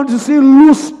doesn't want to see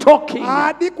loose talking,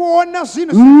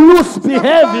 loose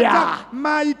behavior,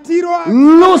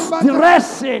 loose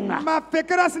dressing.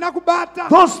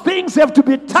 Those things have to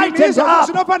be tightened up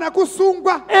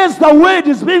as the word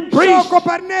is being preached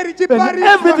and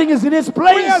everything is in its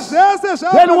place.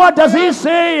 Then what does he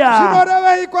say?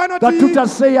 The tutor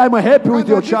say, I'm happy with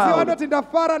your child.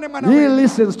 He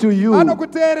listens to you.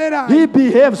 He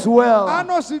behaves well.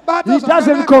 He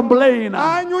doesn't complain.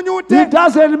 He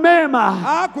doesn't murmur.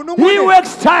 He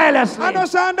works tirelessly.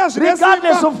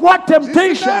 Regardless of what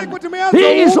temptation,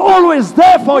 he is always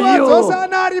there for you.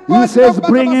 He says,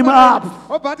 bring him up.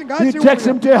 He takes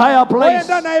him to a higher place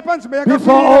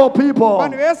before all people.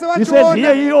 He says,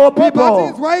 hear ye all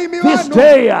people. This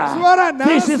day,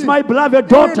 this is my beloved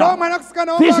daughter.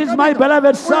 This is my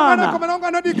beloved son.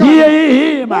 Hear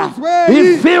ye him.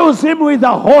 He fills him with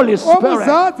the Holy Spirit.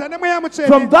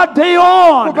 From that that day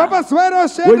on,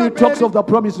 when he talks of the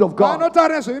promises of God,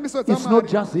 it's not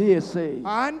just hearsay.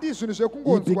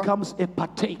 He becomes a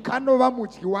partaker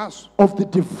of the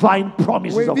divine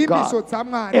promises of God.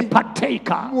 A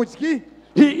partaker.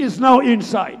 He is now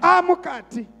inside.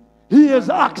 He has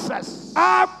access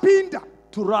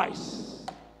to rice.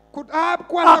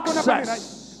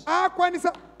 Access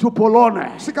to Polone.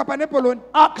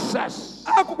 Access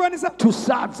to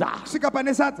sadza.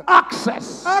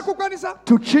 Access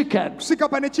to chicken.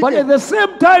 But at the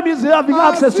same time, he's having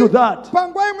access to that.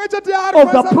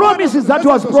 Of the promises that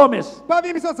was promised.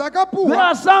 There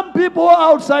are some people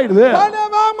outside there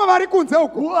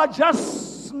who are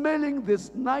just smelling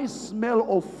this nice smell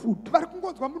of food.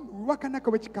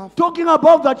 Talking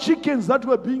about the chickens that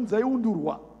were being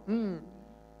zayundurwa.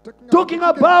 Talking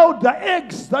about the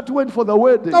eggs that went for the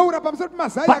wedding.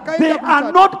 But they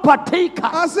are not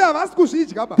partakers.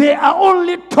 They are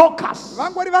only talkers.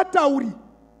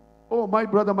 Oh, my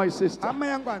brother, my sister,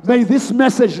 may this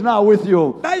message now with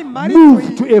you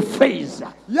move to a phase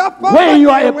where you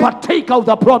are a partaker of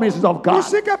the promises of God,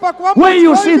 where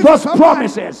you see those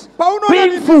promises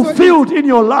being fulfilled in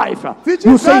your life.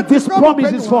 You say, this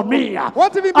promise is for me.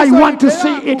 I want to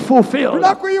see it fulfilled.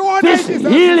 This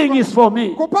healing is for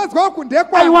me.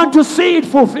 I want to see it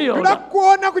fulfilled.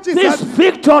 This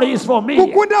victory is for me.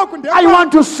 I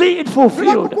want to see it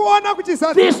fulfilled.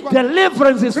 This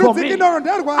deliverance is for me.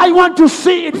 I want to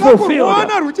see it fulfilled.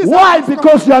 Why?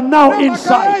 Because you are now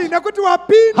inside.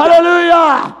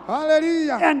 Hallelujah.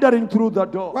 Hallelujah. Entering through the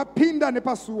door.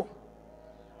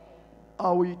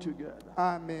 Are we together?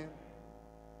 Amen.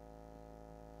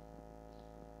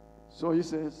 So he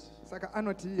says,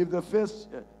 if the first,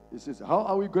 he says, how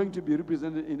are we going to be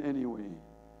represented in any way?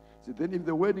 So then if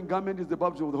the wedding garment is the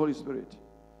baptism of the Holy Spirit,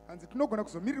 if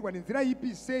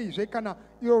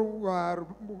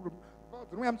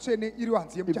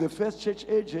the first church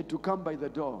age had to come by the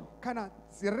door, that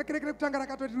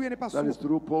is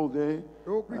through Paul there,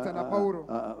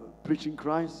 preaching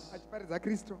Christ.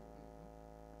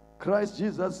 Christ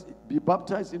Jesus, be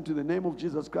baptized into the name of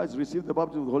Jesus Christ, receive the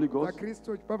baptism of the Holy Ghost, to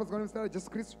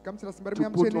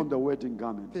put on the wedding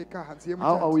garment.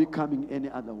 How are we coming any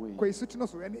other way?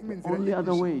 The only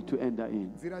other way to enter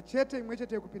in.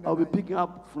 I'll be picking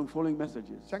up from following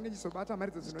messages,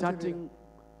 starting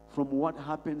from what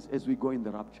happens as we go in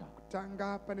the rapture.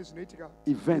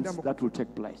 Events that will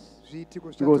take place.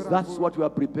 Because that's what we are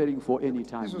preparing for any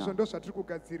time now.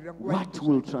 What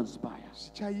will transpire?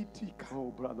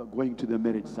 Oh, brother, going to the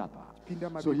marriage supper.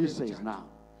 So he says now,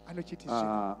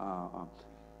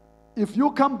 if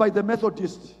you come by the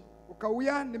Methodist,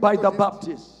 by the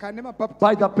Baptist,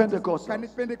 by the Pentecostal,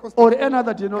 or any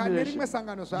other denomination,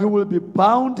 you will be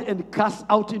bound and cast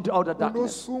out into outer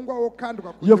darkness.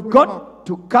 You've got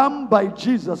to come by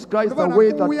Jesus Christ, the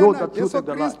way, the door, the truth, and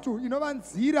the life.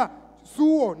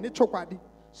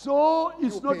 So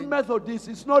it's not Methodist,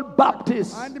 it's not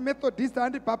Baptist.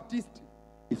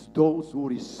 It's those who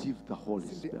receive the Holy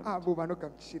Spirit.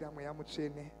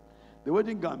 The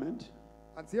wedding garment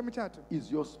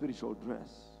is your spiritual dress.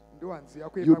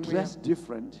 You dress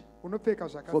different for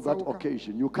that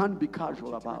occasion. You can't be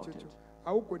casual about it.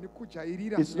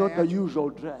 It's not the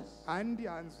usual dress. And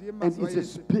it's a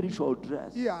spiritual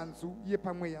dress,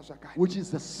 which is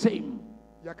the same.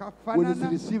 When it's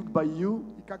received by you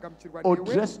or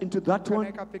dressed into that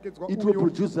one, it will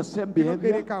produce the same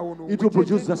behavior. It will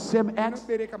produce the same acts.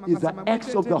 It's the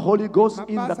acts of the Holy Ghost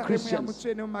in the Christians,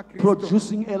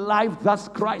 producing a life that's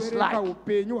Christ-like.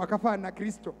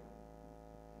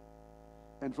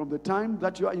 And from the time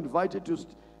that you are invited to,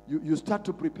 you start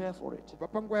to prepare for it.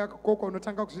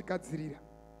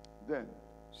 Then,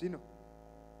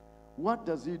 what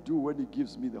does he do when he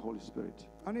gives me the Holy Spirit?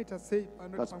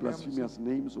 That's blasphemous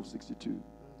names of 62.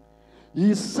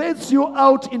 He sets you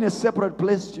out in a separate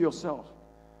place to yourself.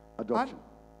 Adoption.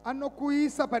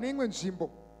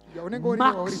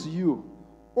 Marks you.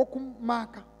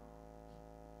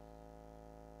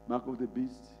 Mark of the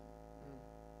beast.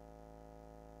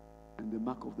 And the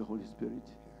mark of the Holy Spirit.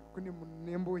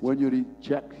 When you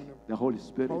reject the Holy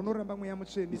Spirit,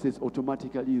 he says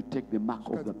automatically you take the mark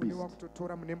of the beast.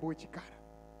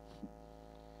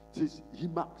 Says he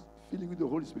marks, filling with the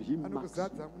Holy Spirit, he marks.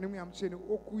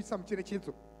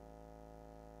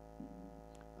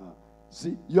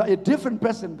 See, you are a different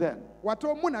person then.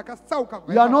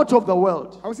 You are not of the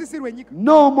world.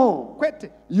 No more.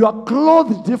 You are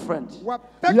clothed different.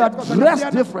 You are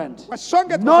dressed different.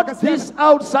 Not this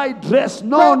outside dress.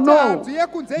 No, no.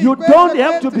 You don't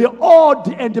have to be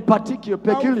odd and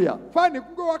peculiar.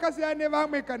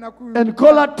 And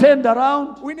collar turned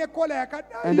around.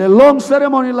 And a long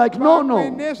ceremony like, no, no.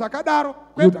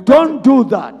 You don't do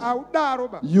that.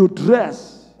 You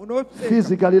dress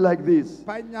physically like this.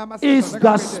 It's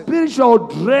the spiritual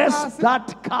dress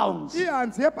that counts.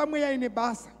 And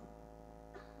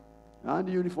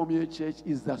the uniform in church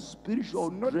is the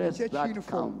spiritual dress that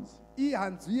counts.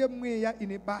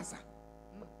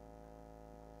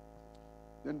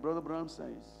 Then Brother Branham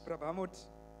says, now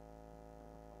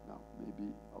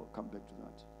maybe I'll come back to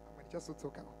that.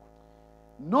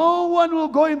 No one will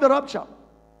go in the rapture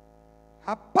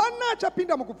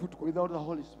without the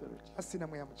Holy Spirit.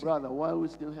 Brother, while we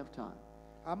still have time,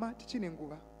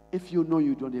 if you know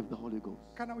you don't have the Holy Ghost,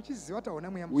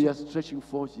 we are stretching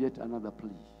forth yet another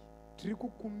plea.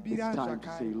 It's time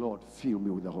to say, Lord, fill me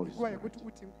with the Holy Spirit.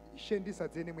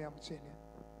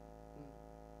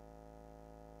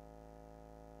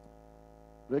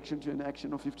 Reaction to an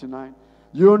action of 59.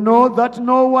 You know that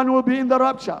no one will be in the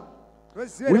rapture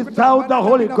without the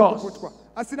Holy Ghost.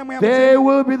 They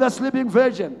will be the sleeping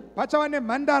virgin.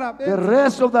 The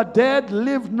rest of the dead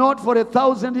lived not for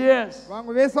 1,000 years.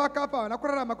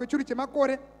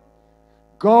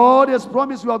 God has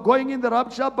promised you are going in the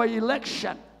rapture by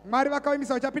election. She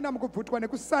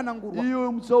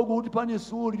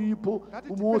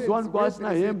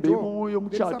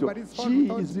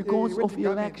is because of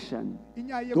election.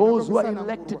 Those who are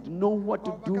elected know what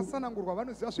to do.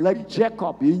 Like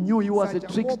Jacob, he knew he was a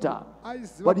trickster,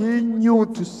 but he knew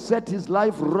to set his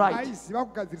life right,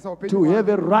 to have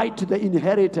a right to the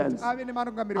inheritance. I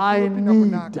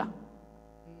need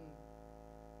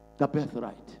the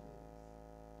birthright.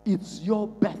 It's your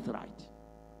birthright.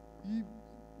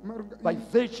 By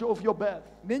virtue of your birth,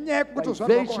 by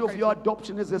virtue of your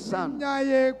adoption as a son.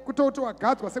 And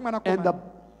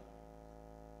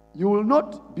you will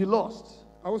not be lost,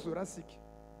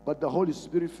 but the Holy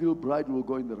Spirit-filled bride will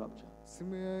go in the rapture.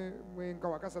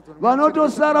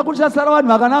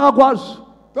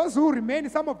 Those who remain,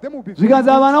 some of them will be virgins.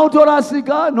 All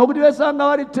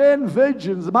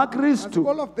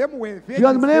of them were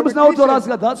virgins.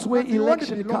 That's where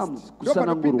election comes. That's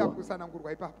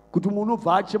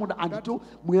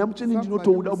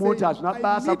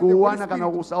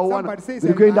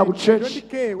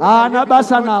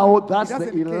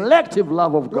the elective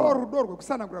love of God.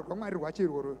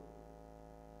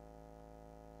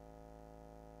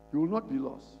 You will not be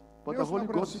lost. But the Holy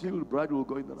Ghost-filled bride will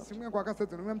go in the rapture.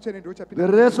 The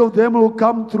rest of them will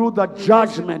come through the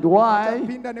judgment. Why?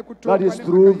 That is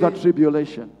through the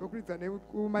tribulation.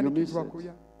 You miss it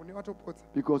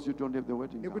because you don't have the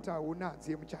wedding gown.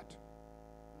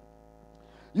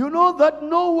 You know that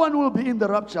no one will be in the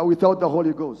rapture without the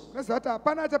Holy Ghost.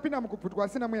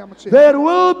 There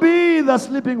will be the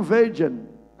sleeping virgin.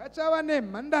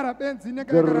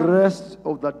 The rest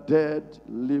of the dead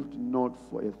lived not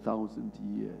for 1,000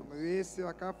 years.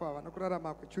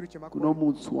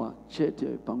 Kunomutswa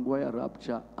chete panguva ya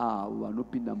rapture avo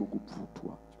vanopinda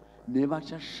mukubvutwa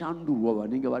nevachashandurwa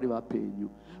vanenge vari vapenyu.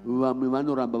 Vamwe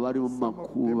vanoramba vari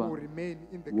mumakuva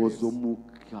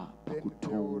vozomuka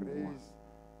pakutongwa.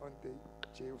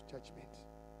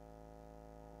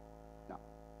 Now,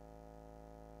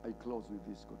 I close with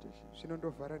this quotation.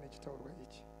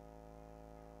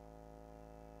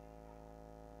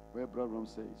 Where Branham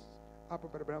says,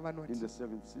 in the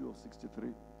 7th seal of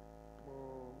 63,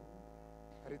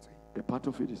 a part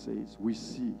of it says, we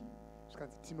see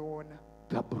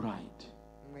the bride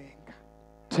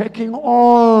taking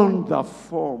on the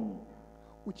form,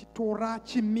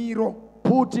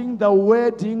 putting the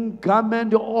wedding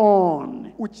garment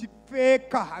on,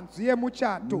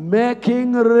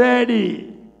 making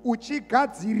ready. We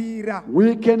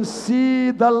can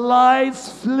see the lights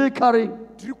flickering.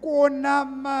 We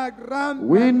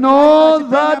know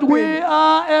that we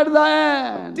are at the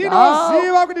end.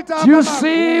 You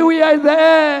see, we are at the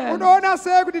end.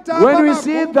 When we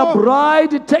see the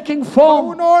bride taking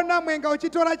form,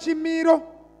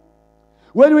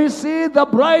 when we see the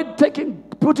bride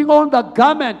putting on the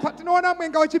garment,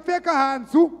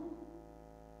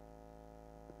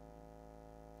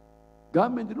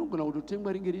 garment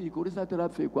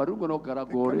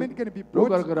can be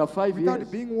bought 5 years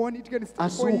without being worn. It can stay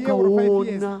for a year or 5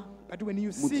 years. But when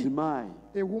you see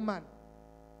a woman,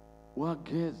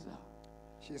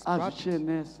 she's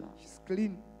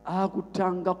clean,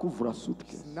 akutanga kuvura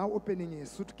suitcase. Now opening a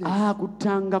suitcase.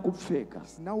 Akutanga kupfeka.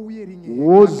 Now wearing a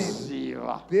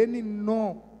woziva then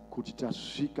no kuti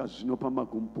tasvika zvino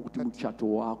pamagumbo kuti muchato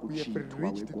wako chitwa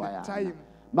wegwayana.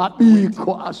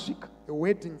 Mabiko asvika. The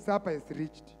wedding supper is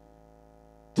reached.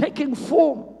 Taking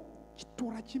form.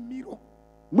 Chitora chimiro.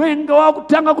 Mwenga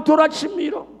wakutanga kutora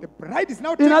chimiro. The bride is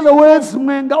now taking. In other words,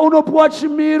 mwenga unopuwa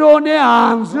chimiro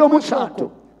nehanzi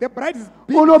yomuchato. The bride is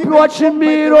unopiwa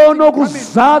chimiro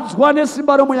nokuzadzwa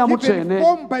nesimba romweya mutsvene.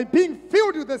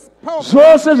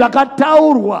 Zvose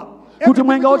zvakataurwa kuti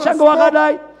mwenga uchange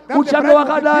wakadai, uchange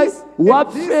wakadai,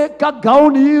 wapfeka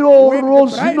gauni iroro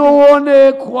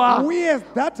zvinoonekwa.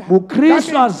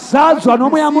 Mukristu azadzwa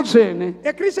nomweya mutsvene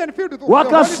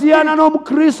wakasiyana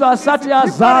nomukristu asati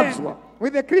azadzwa.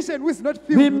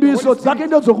 Vimbiso dzake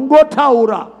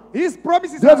ndedzokungotaura,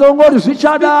 ndedzokungoti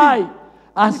zvichadai,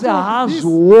 asi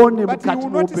haazione mukati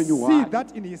muupenyu hwake.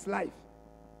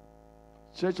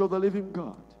 Church of the living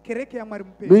God,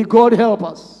 may God help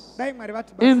us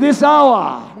in this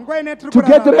hour to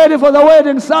get ready for the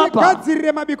wedding supper.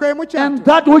 And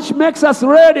that which makes us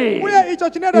ready is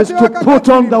to put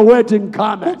on the wedding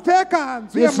garment.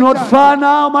 It's not far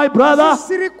now, my brother,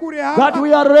 that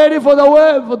we are ready for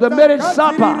the marriage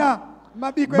supper.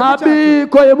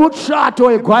 Mabiko emuchato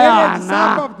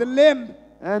egwayana.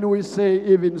 And we say,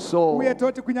 even so,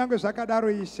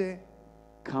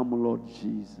 come, Lord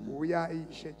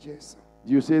Jesus.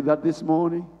 Do you say that this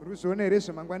morning? Do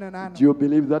you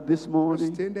believe that this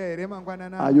morning?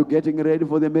 Are you getting ready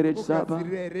for the marriage supper?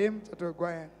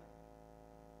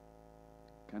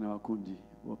 Kana wakundi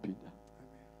wapita.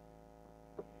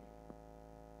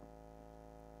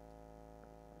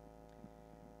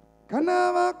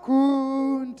 Kana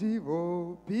wakundi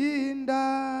wapinda.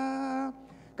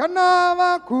 Kana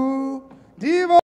wakundi